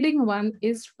leading one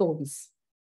is tones.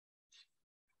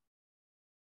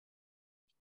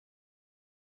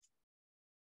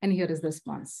 And here is the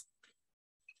response.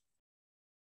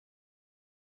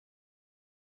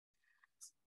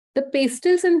 The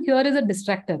pastels in here is a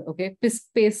distractor, okay?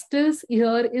 Pastels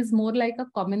here is more like a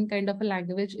common kind of a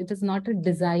language. It is not a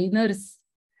designer's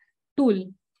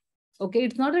tool, okay?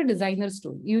 It's not a designer's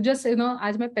tool. You just,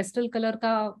 as my pastel color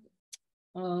ka,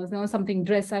 something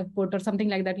dress I've put or something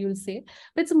like that, you'll say.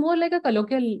 But it's more like a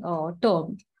colloquial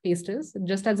term, pastels,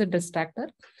 just as a distractor.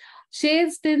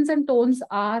 Shades, tints, and tones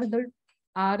are the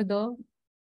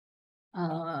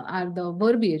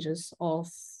verbiages of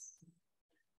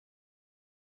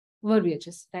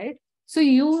verbiages, right? So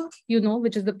you know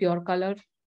which is the pure color.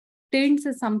 Tints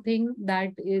is something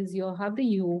that is, you have the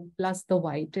hue plus the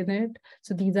white in it.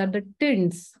 So these are the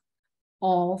tints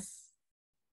of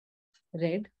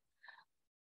red.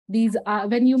 These are,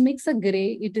 when you mix a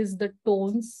gray, it is the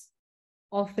tones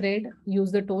of red.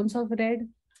 Use the tones of red,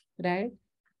 right?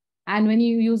 And when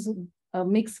you use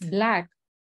mix black,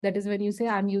 that is when you say,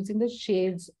 I'm using the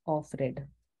shades of red,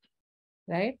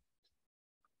 right?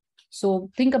 So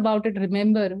think about it.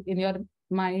 Remember in your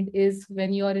mind is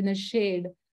when you are in a shade,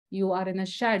 you are in a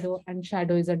shadow, and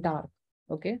shadow is a dark.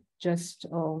 Okay, just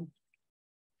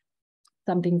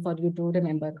something for you to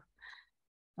remember.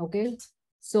 Okay,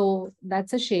 so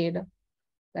that's a shade.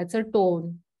 That's a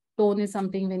tone. Tone is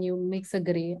something when you mix a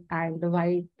gray, and the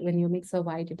white, when you mix a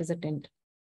white, it is a tint.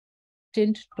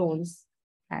 Tint, tones,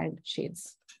 and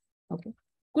shades. Okay,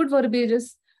 good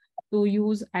verbiages to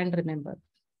use and remember.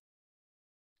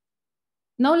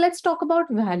 Now let's talk about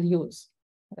values,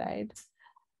 right?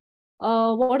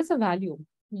 What is the value?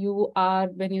 You are,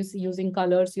 when you see using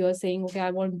colors, you are saying, okay,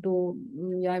 I want to,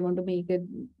 I want to make it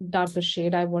darker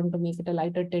shade. I want to make it a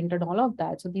lighter tint and all of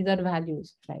that. So these are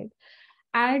values, right?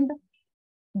 And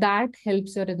that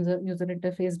helps your user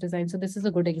interface design. So this is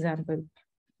a good example,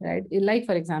 right? Like,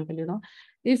 for example,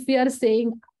 if we are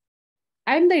saying,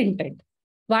 and the intent,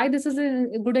 why this is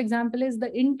a good example is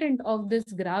the intent of this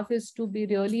graph is to be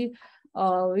really,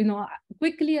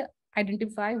 quickly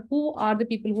identify who are the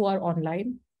people who are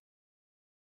online.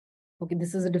 Okay,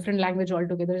 this is a different language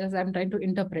altogether. Just I'm trying to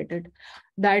interpret it.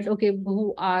 That okay,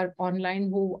 who are online,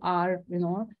 who are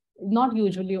not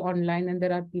usually online, and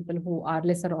there are people who are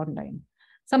lesser online,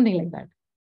 something like that.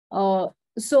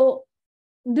 So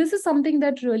this is something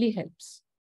that really helps.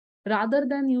 Rather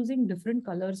than using different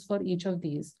colors for each of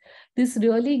these, this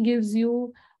really gives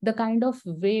you the kind of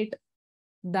weight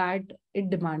that it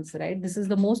demands, right? This is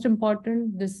the most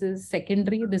important, this is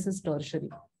secondary, this is tertiary.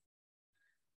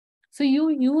 So you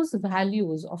use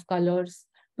values of colors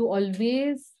to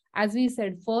always, as we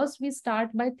said, first we start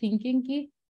by thinking ki,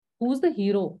 who's the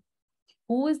hero?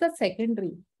 Who is the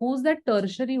secondary? Who's that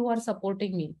tertiary who are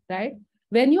supporting me, right?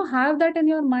 When you have that in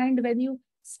your mind, when you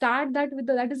start that with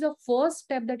that is your first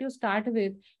step that you start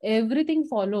with, everything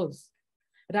follows,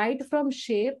 right? From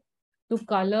shape to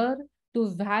color to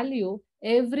value,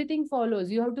 everything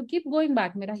follows. You have to keep going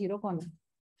back. मेरा hero कौन है?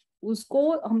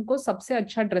 उसको हमको सबसे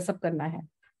अच्छा dress up करना है.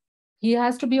 He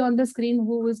has to be on the screen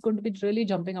who is going to be really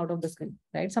jumping out of the screen,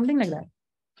 right? Something like that.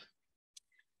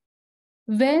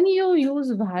 When you use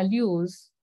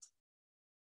values,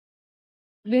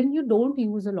 when you don't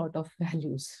use a lot of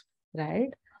values, right?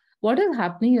 What is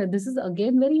happening here? This is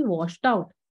again very washed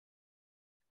out.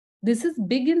 This is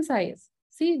big in size.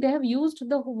 See, they have used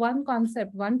the one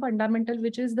concept, one fundamental,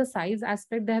 which is the size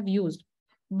aspect they have used.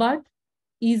 But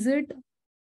is it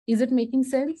making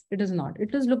sense? It is not.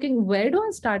 It is looking, where do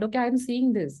I start? Okay, I'm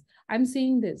seeing this. I'm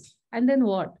seeing this. And then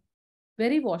what?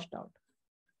 Very washed out.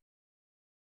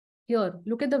 Here,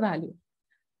 look at the value.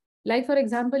 Like, for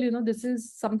example, this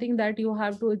is something that you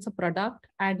have to, it's a product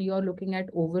and you're looking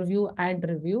at overview and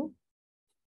review.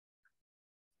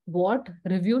 What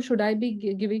review should I be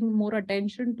giving more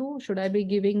attention to? Should I be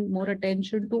giving more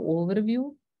attention to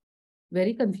overview?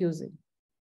 Very confusing,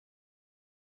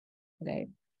 right?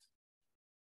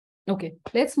 Okay,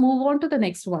 let's move on to the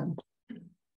next one.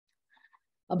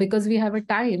 Because we have a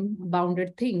time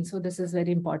bounded thing. So this is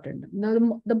very important.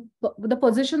 The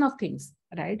position of things,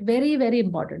 right? Very, very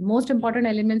important. Most important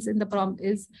elements in the prompt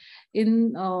is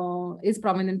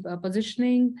prominent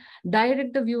positioning,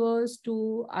 direct the viewers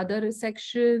to other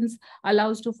sections,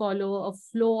 allows to follow a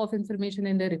flow of information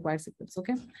in the required sequence.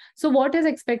 Okay. So what is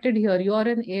expected here? You are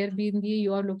in Airbnb,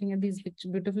 you are looking at these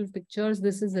beautiful pictures.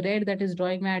 This is red that is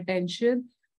drawing my attention.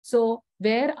 So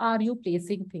where are you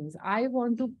placing things? I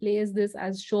want to place this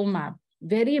as show map.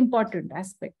 Very important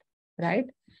aspect, right?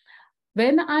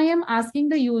 When I am asking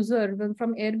the user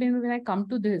from Airbnb, when I come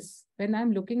to this, when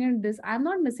I'm looking at this, I'm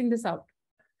not missing this out.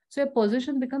 So your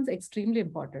position becomes extremely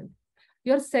important.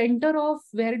 Your center of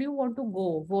where do you want to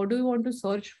go? What do you want to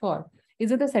search for?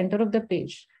 Is it the center of the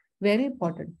page? Very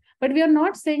important. But we are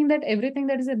not saying that everything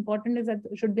that is important is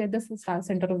should be at the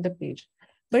center of the page.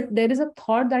 But there is a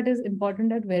thought that is important,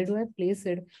 that where do I place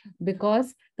it?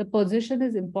 Because the position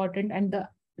is important, and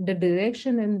the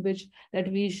direction in which that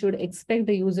we should expect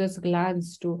the user's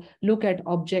glance to look at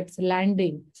objects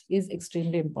landing is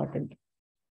extremely important.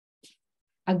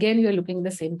 Again, you are looking at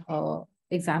the same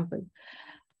example.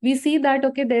 We see that,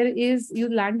 okay, there is, you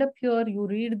land up here, you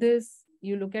read this,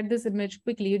 you look at this image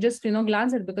quickly, you just,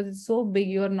 glance at it because it's so big,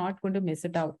 you're not going to miss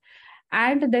it out.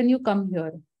 And then you come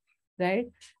here, right?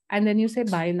 And then you say,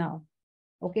 buy now.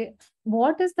 Okay.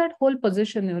 What is that whole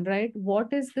position, right?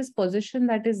 What is this position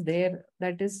that is there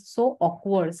that is so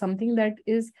awkward, something that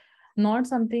is not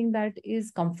something that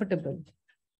is comfortable,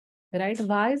 right?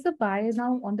 Why is the buy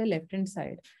now on the left-hand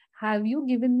side? Have you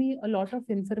given me a lot of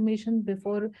information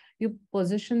before you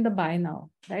position the buy now,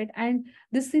 right? And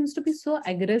this seems to be so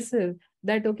aggressive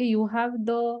that, okay, you have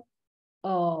the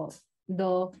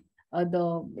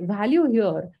value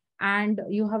here, and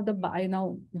you have the buy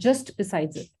now just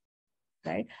besides it,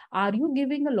 right? Are you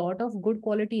giving a lot of good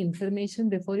quality information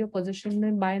before you're positioning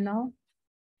them buy now?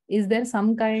 Is there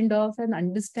some kind of an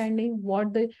understanding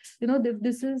what the,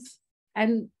 this is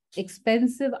an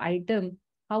expensive item?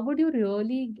 How would you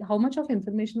really, how much of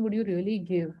information would you really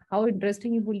give? How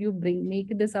interesting will you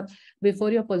make this up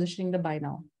before you're positioning the buy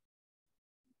now?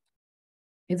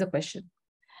 Is a question.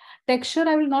 Texture,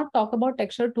 I will not talk about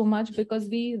texture too much because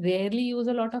we rarely use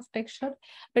a lot of texture,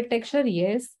 but texture,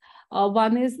 yes.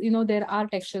 One is, there are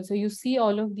textures. So you see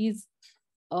all of these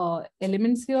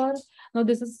elements here. Now,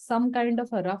 this is some kind of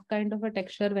a rough kind of a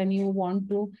texture when you want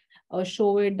to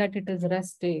show it that it is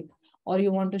rustic, or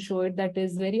you want to show it that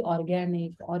is very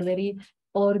organic or very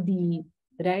earthy,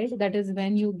 right? That is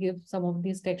when you give some of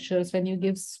these textures, when you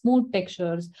give smooth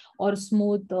textures or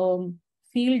smooth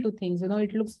feel to things,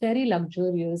 it looks very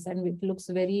luxurious and it looks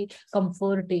very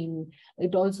comforting.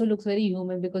 It also looks very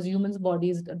human because humans'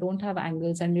 bodies don't have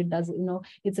angles, and it does,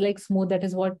 it's like smooth. That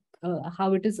is what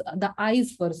how it is, the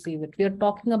eyes perceive it. We are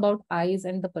talking about eyes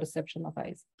and the perception of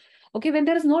eyes. Okay, when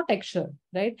there is no texture,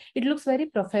 right, it looks very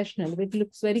professional, it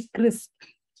looks very crisp,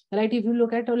 right? If you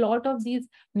look at a lot of these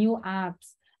new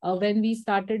apps, when we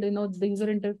started, the user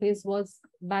interface was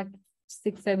back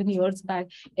 6-7 years back.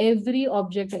 Every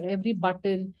object, every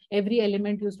button, every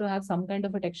element used to have some kind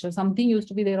of a texture. Something used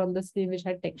to be there on the screen which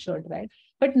had textured, right?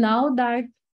 But now that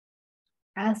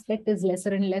aspect is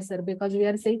lesser and lesser, because we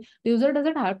are saying the user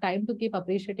doesn't have time to keep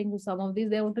appreciating some of these.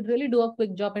 They want to really do a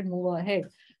quick job and move ahead.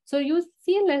 So you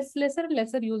see lesser and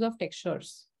lesser use of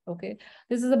textures. Okay,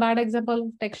 this is a bad example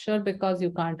of texture because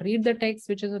you can't read the text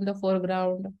which is in the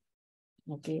foreground.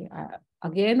 Okay,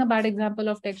 again a bad example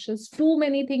of textures. Too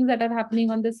many things that are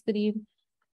happening on the screen.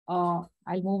 I'll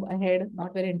move ahead.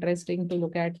 Not very interesting to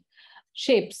look at.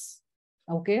 Shapes.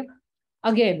 Okay,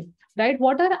 again, right?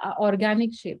 What are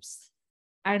organic shapes?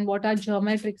 And what are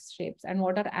geometric shapes and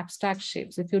what are abstract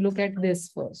shapes? If you look at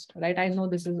this first, right? I know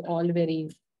this is all very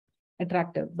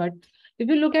attractive, but if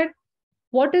you look at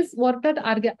what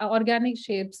are organic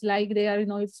shapes, like they are,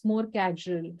 it's more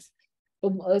casual.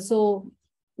 So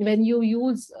when you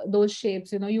use those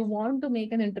shapes, you want to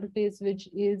make an interface which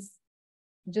is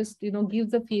just,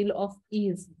 gives a feel of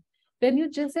ease. When you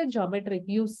just say geometric,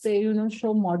 you say,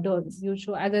 show modern, you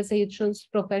show, as I say, it shows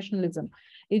professionalism,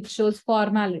 it shows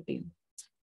formality.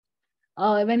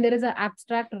 When there is an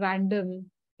abstract random,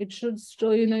 it should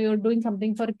show, you're doing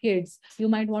something for kids. You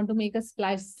might want to make a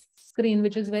splash screen,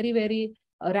 which is very, very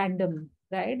random,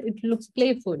 right? It looks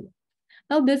playful.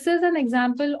 Now, this is an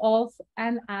example of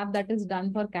an app that is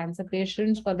done for cancer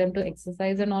patients, for them to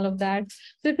exercise and all of that.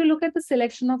 So if you look at the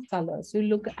selection of colors, you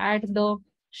look at the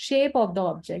shape of the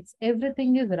objects,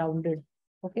 everything is rounded.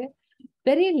 Okay.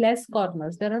 Very less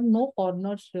corners. There are no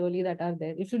corners really that are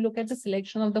there. If you look at the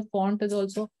selection of the font is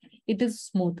also, it is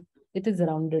smooth. It is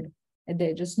rounded. And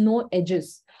there just no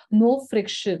edges, no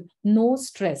friction, no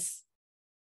stress.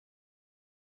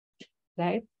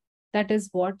 Right? That is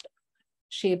what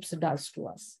shapes does to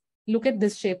us. Look at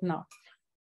this shape now.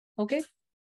 Okay.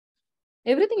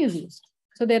 Everything is used.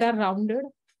 So there are rounded,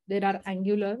 there are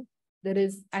angular, there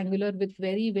is angular with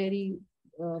very, very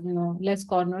less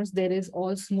corners. There is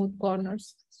all smooth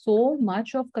corners. So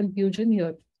much of confusion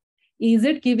here. Is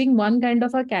it giving one kind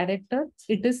of a character?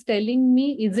 It is telling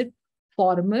me, is it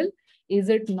formal? Is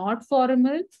it not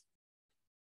formal?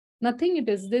 Nothing it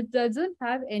is. It doesn't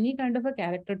have any kind of a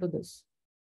character to this.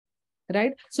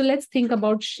 Right? So let's think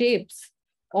about shapes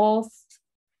of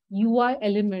UI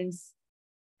elements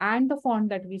and the font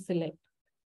that we select.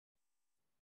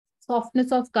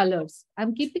 Softness of colors. I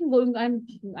keep going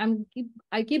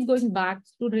back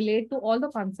to relate to all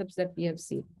the concepts that we have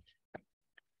seen.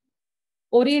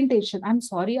 Orientation. I'm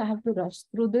sorry, I have to rush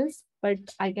through this, but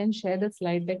I can share the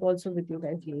slide deck also with you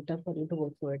guys later for you to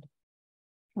go through it.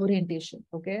 Orientation.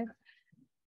 Okay.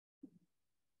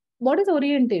 What is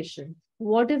orientation?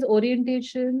 What is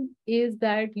orientation is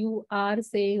that you are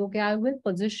saying, okay, I will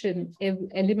position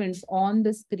elements on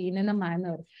the screen in a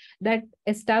manner that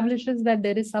establishes that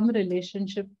there is some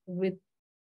relationship with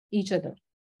each other,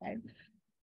 right?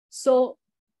 So,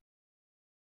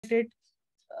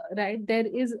 right, there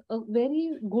is a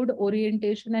very good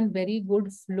orientation and very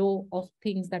good flow of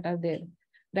things that are there,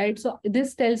 right? So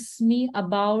this tells me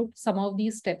about some of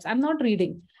these steps. I'm not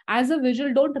reading. As a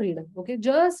visual, don't read it, okay?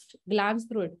 Just glance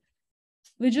through it.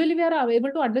 Visually, we are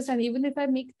able to understand. Even if I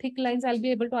make thick lines, I'll be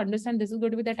able to understand this is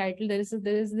going to be the title. There is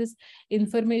this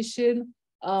information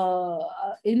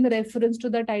in reference to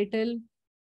the title.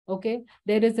 Okay,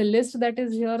 there is a list that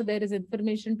is here. There is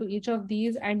information to each of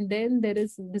these, and then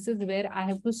this is where I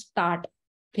have to start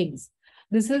things.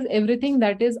 This is everything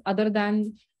that is other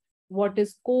than what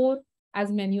is core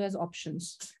as menu as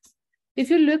options. If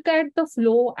you look at the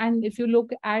flow and if you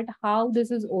look at how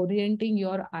this is orienting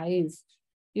your eyes,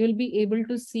 you'll be able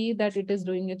to see that it is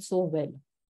doing it so well.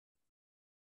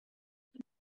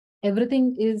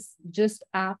 Everything is just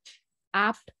apt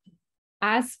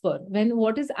as per. When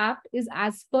what is apt is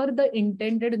as per the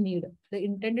intended need. The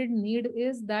intended need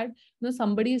is that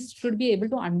somebody should be able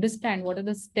to understand what are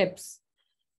the steps.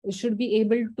 You should be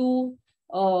able to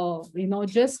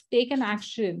just take an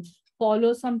action,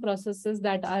 follow some processes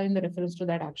that are in the reference to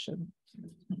that action.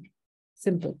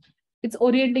 Simple. It's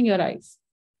orienting your eyes.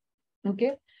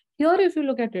 Okay. Here, if you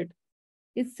look at it,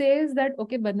 it says that,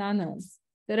 okay, bananas.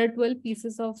 There are 12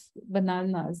 pieces of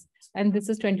bananas, and this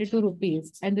is 22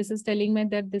 rupees. And this is telling me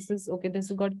that this is okay, this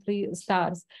has got 3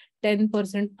 stars,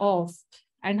 10% off.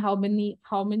 And how many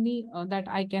that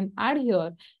I can add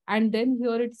here. And then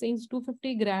here it says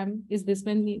 250 gram is this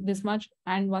many, this much,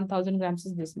 and 1000 grams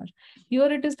is this much.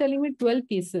 Here it is telling me 12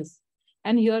 pieces.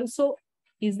 And here, so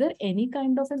is there any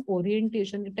kind of an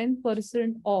orientation,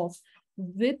 10% off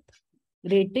with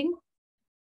rating?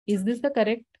 Is this the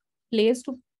correct place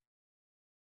to?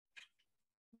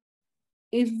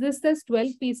 Is this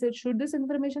 12 pieces? Should this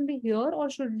information be here,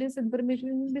 or should this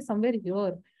information be somewhere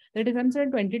here? That if I'm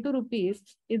saying 22 rupees,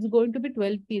 it's going to be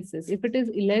 12 pieces. If it is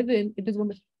 11, it is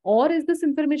going to, or is this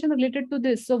information related to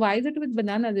this? So why is it with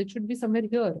bananas? It should be somewhere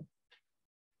here,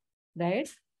 right?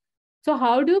 So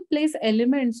how do you place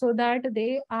elements so that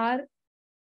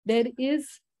there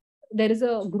is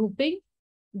a grouping,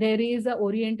 there is a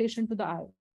orientation to the eye?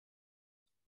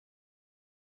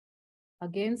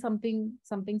 Again, something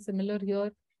similar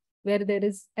here, where there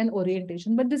is an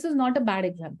orientation, but this is not a bad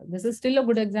example. This is still a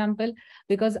good example,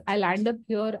 because I land up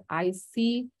here, I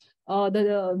see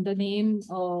the name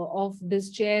of this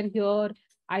chair here.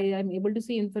 I am able to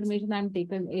see information. I'm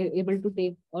able to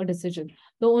take a decision.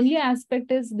 The only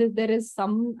aspect is that there is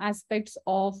some aspects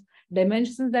of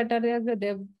dimensions that are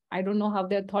there. I don't know how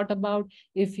they're thought about.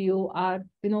 If you are,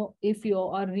 if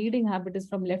your reading habit is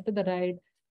from left to the right,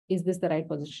 is this the right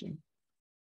position?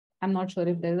 I'm not sure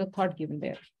if there's a thought given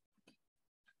there.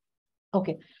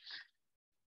 Okay.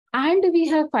 And we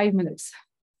have 5 minutes.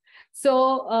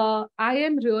 So I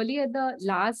am really at the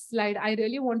last slide. I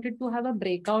really wanted to have a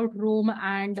breakout room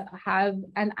and have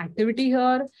an activity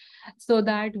here, so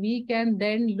that we can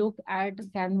then look at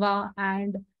Canva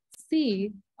and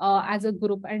see as a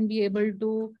group and be able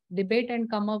to debate and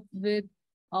come up with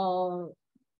have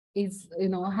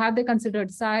they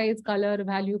considered size, color,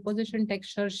 value, position,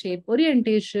 texture, shape,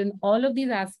 orientation, all of these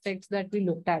aspects that we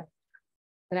looked at,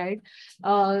 right,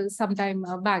 sometime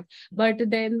back. But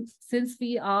then, since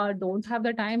we don't have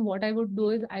the time, what I would do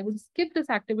is I would skip this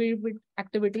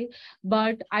activity,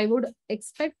 but I would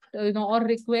expect, or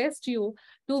request you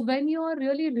to, when you are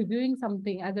really reviewing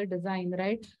something as a design,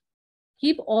 right,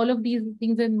 keep all of these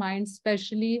things in mind,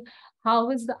 especially how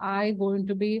is the eye going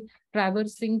to be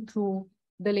traversing through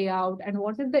the layout, and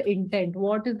what is the intent,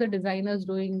 what is the designers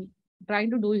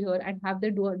trying to do here, and have they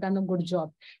done a good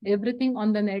job? Everything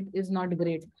on the net is not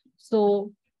great.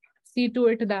 So see to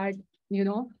it that,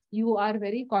 you are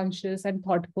very conscious and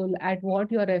thoughtful at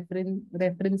what you're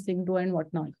referencing to and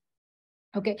whatnot.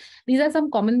 Okay, these are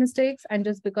some common mistakes. And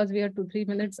just because we are 2-3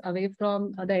 minutes away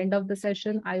from the end of the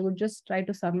session, I would just try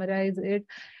to summarize it,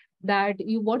 that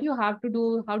what you have to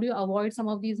do, how do you avoid some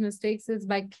of these mistakes, is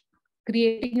by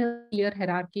creating a clear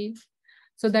hierarchy,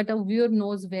 so that a viewer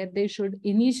knows where they should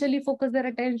initially focus their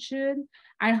attention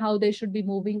and how they should be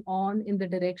moving on in the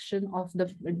direction of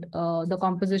the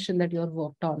composition that you're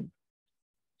worked on.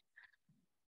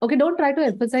 Okay, don't try to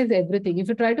emphasize everything. If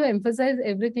you try to emphasize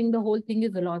everything, the whole thing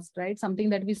is lost, right?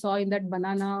 Something that we saw in that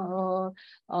banana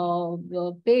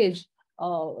page,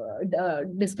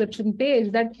 description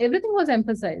page, that everything was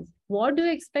emphasized. What do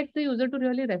you expect the user to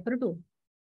really refer to?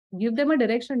 Give them a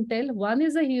direction. Tell one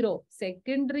is a hero.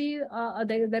 Secondary,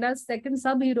 there are second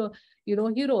sub-hero,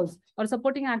 heroes or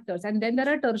supporting actors. And then there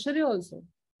are tertiary also.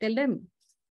 Tell them.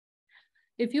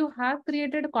 If you have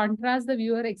created a contrast, the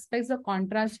viewer expects the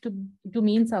contrast to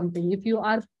mean something. If you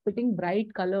are putting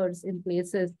bright colors in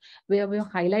places where we're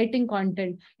highlighting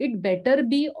content, it better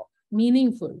be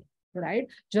meaningful, right?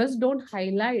 Just don't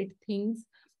highlight things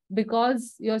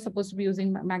because you're supposed to be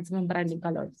using maximum branding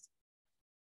colors.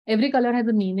 Every color has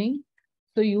a meaning,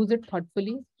 so use it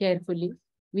thoughtfully, carefully.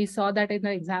 We saw that in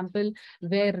the example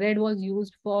where red was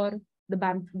used for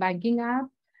the banking app,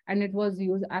 and it was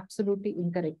used absolutely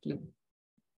incorrectly.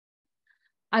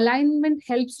 Alignment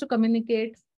helps to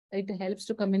communicate. It helps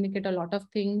to communicate a lot of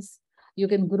things. You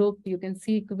can group, you can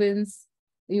sequence,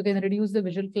 you can reduce the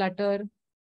visual clutter,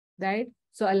 right?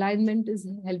 So alignment is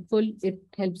helpful. It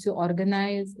helps you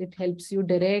organize. It helps you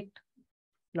direct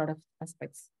a lot of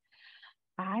aspects.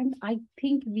 And I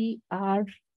think we are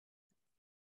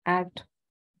at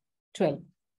 12.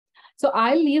 So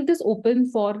I'll leave this open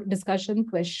for discussion,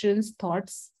 questions,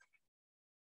 thoughts.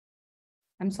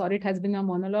 I'm sorry, it has been a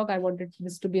monologue. I wanted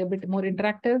this to be a bit more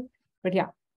interactive, but yeah.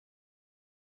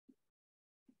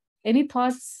 Any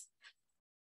thoughts?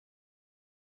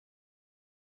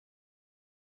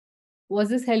 Was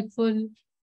this helpful?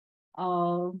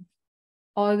 Or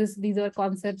these are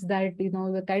concepts that,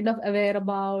 we're kind of aware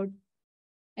about.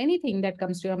 Anything that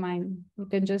comes to your mind, you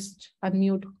can just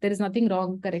unmute. There is nothing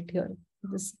wrong, correct here.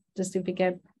 Just if we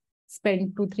can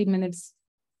spend 2-3 minutes.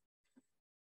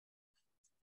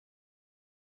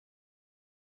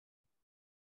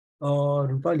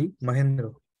 Rupali,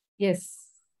 Mahendra. Yes.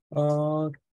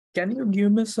 Can you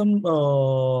give me some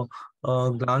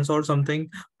glance or something,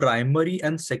 primary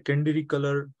and secondary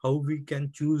color, how we can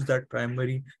choose that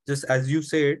primary? Just as you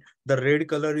said, the red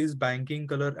color is banking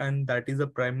color and that is a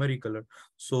primary color.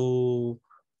 So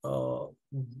uh,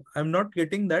 I'm not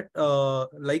getting that.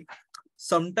 Like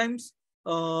sometimes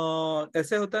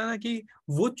ऐसे होता है ना कि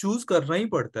वो choose करना ही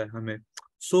पड़ता है हमें.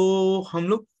 So हम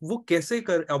लोग वो कैसे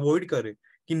कर अवॉइड करें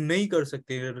कि नहीं कर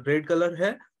सकते, रेड कलर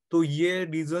है तो ये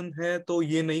रीजन है तो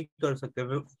ये नहीं कर सकते,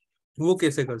 वो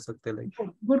कैसे कर सकते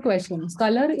like? Good question.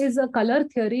 Color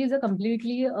theory is a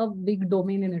completely a big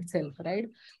domain in itself, right?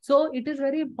 So it is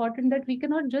very important that we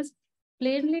cannot just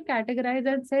plainly categorize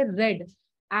and say red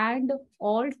and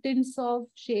all tints of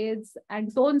shades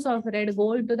and tones of red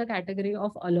go into the category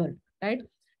of alert, right?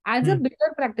 As a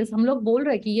bigger practice, हम लोग बोल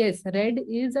रहे हैं कि yes, red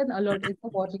is an alert, it's a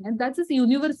warning, and that's just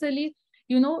universally,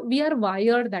 we are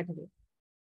wired that way.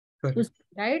 Correct.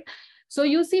 Right? So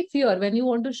you see fear, when you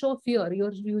want to show fear,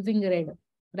 you're using red,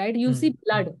 right? You see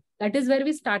blood. That is where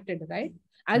we started, right?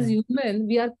 As human,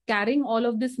 we are carrying all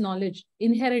of this knowledge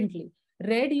inherently.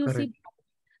 Red, you see,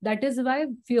 that is why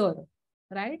fear,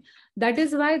 right? That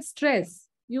is why stress.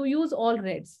 You use all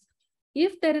reds.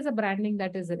 If there is a branding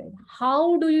that is red,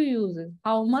 how do you use it?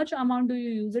 How much amount do you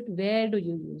use it? Where do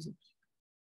you use it?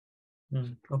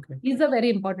 Okay. Is a very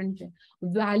important thing.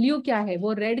 Value क्या है,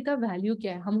 वो red का value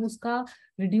क्या है, हम उसका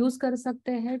reduce कर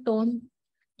सकते हैं tone.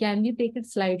 Can we take it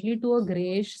slightly to a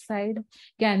grayish side?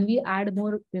 Can we add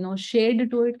more, shade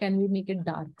to it? Can we make it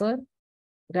darker?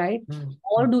 Right?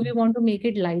 Or do we want to make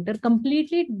it lighter?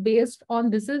 Completely based on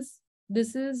this is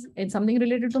it's something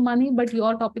related to money, but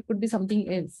your topic could be something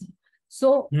else.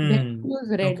 So when you use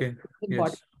red, Okay.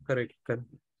 important. Yes. Correct. Yeah.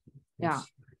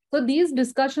 Yes. So these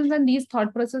discussions and these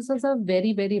thought processes are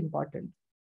very, very important.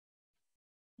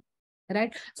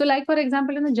 Right? So like for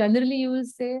example, generally you will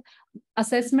say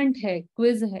assessment hai,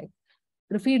 quiz hai,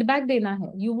 feedback dena hai.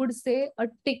 You would say a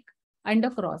tick and a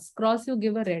cross. Cross you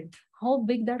give a red. How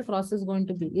big that cross is going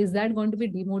to be? Is that going to be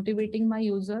demotivating my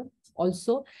user?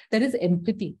 Also, there is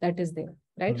empathy that is there,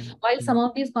 right? While some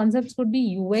of these concepts could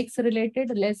be UX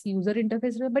related, less user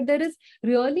interface related, but there is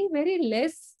really very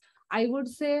less, I would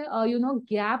say,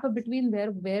 gap between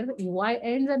where UI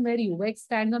ends and where UX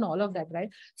stands and all of that, right?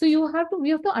 So we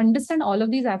have to understand all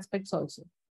of these aspects also.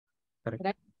 Correct.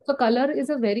 Right? So color is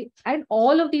and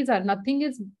all of these are, nothing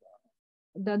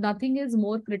is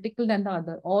more critical than the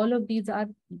other. All of these are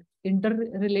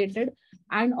interrelated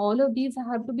and all of these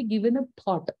have to be given a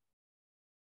thought.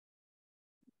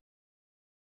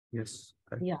 Yes.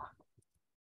 Correct. Yeah.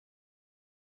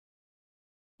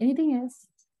 Anything else?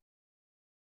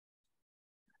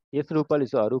 Yes, Rupal,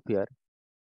 is Arup here.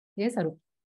 Yes, Arup.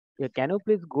 Yeah, can you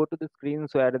please go to the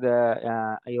screens where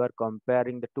you are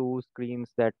comparing the two screens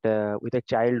that with a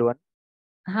child one?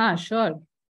 हाँ, sure.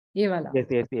 ये वाला.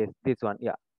 Yes, this one,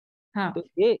 yeah. हाँ. तो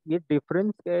ये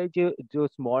difference है जो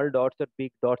small dots और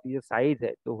big dots ये size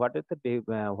है. So what is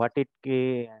what it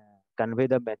convey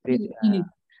the message?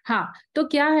 हाँ, तो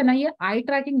क्या है ना, ये eye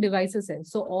tracking devices है.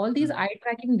 So all these eye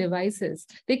tracking devices,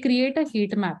 they create a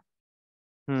heat map.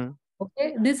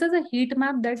 Okay, this is a heat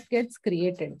map that gets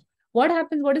created. What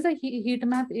happens? What is a heat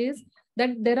map is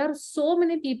that there are so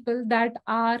many people that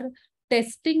are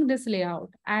testing this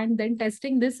layout and then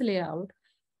testing this layout.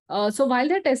 So while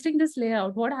they're testing this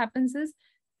layout, what happens is,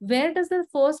 where does the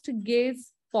first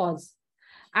gaze pause?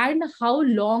 And how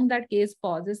long that gaze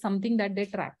pause is something that they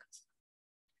track.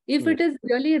 If it is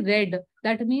really red,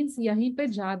 that means yahin pe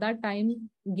zyada time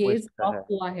gaze off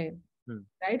hua hai.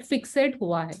 Right? Fixate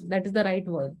hua hai. That is the right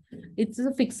word. It's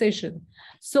a fixation.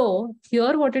 So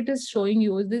here what it is showing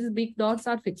you is these big dots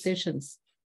are fixations.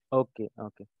 Okay.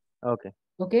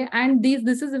 Okay, and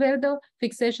this is where the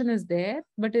fixation is there,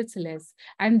 but it's less.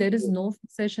 And there is no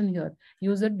fixation here.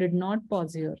 User did not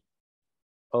pause here.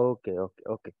 Okay,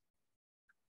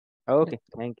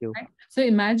 thank you. Right? So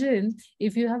imagine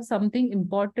if you have something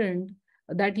important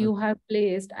that you have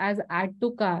placed as add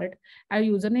to cart and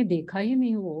user ne dekha hi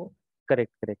nahi wo.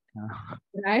 Correct.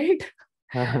 Right?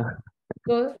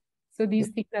 So these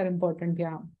things are important.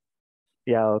 Yeah.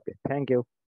 Yeah, okay. Thank you.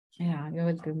 Yeah, you're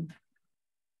welcome.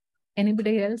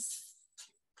 Anybody else?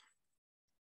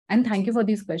 And thank you for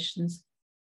these questions.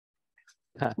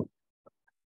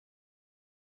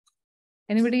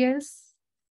 Anybody else?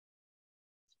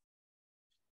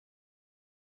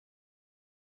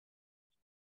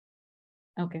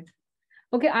 Okay.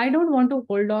 Okay, I don't want to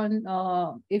hold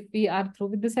on if we are through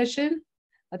with the session.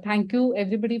 Thank you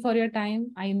everybody for your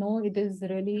time. I know it is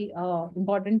really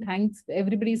important. Thanks.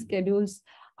 Everybody's schedules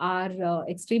are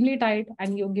extremely tight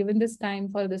and you've given this time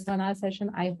for this 1 hour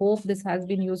session. I hope this has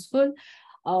been useful.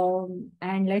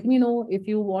 And let me know if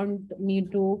you want me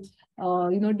to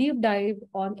deep dive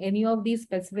on any of these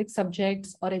specific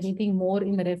subjects or anything more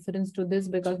in reference to this,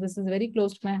 because this is very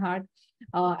close to my heart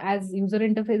as user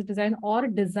interface design or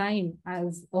design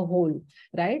as a whole,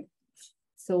 right?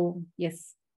 So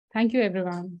yes, thank you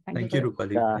everyone. Thank you, for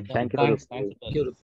Rupali. Yeah, Thank thank you. you, Thanks. Rupali. Thanks.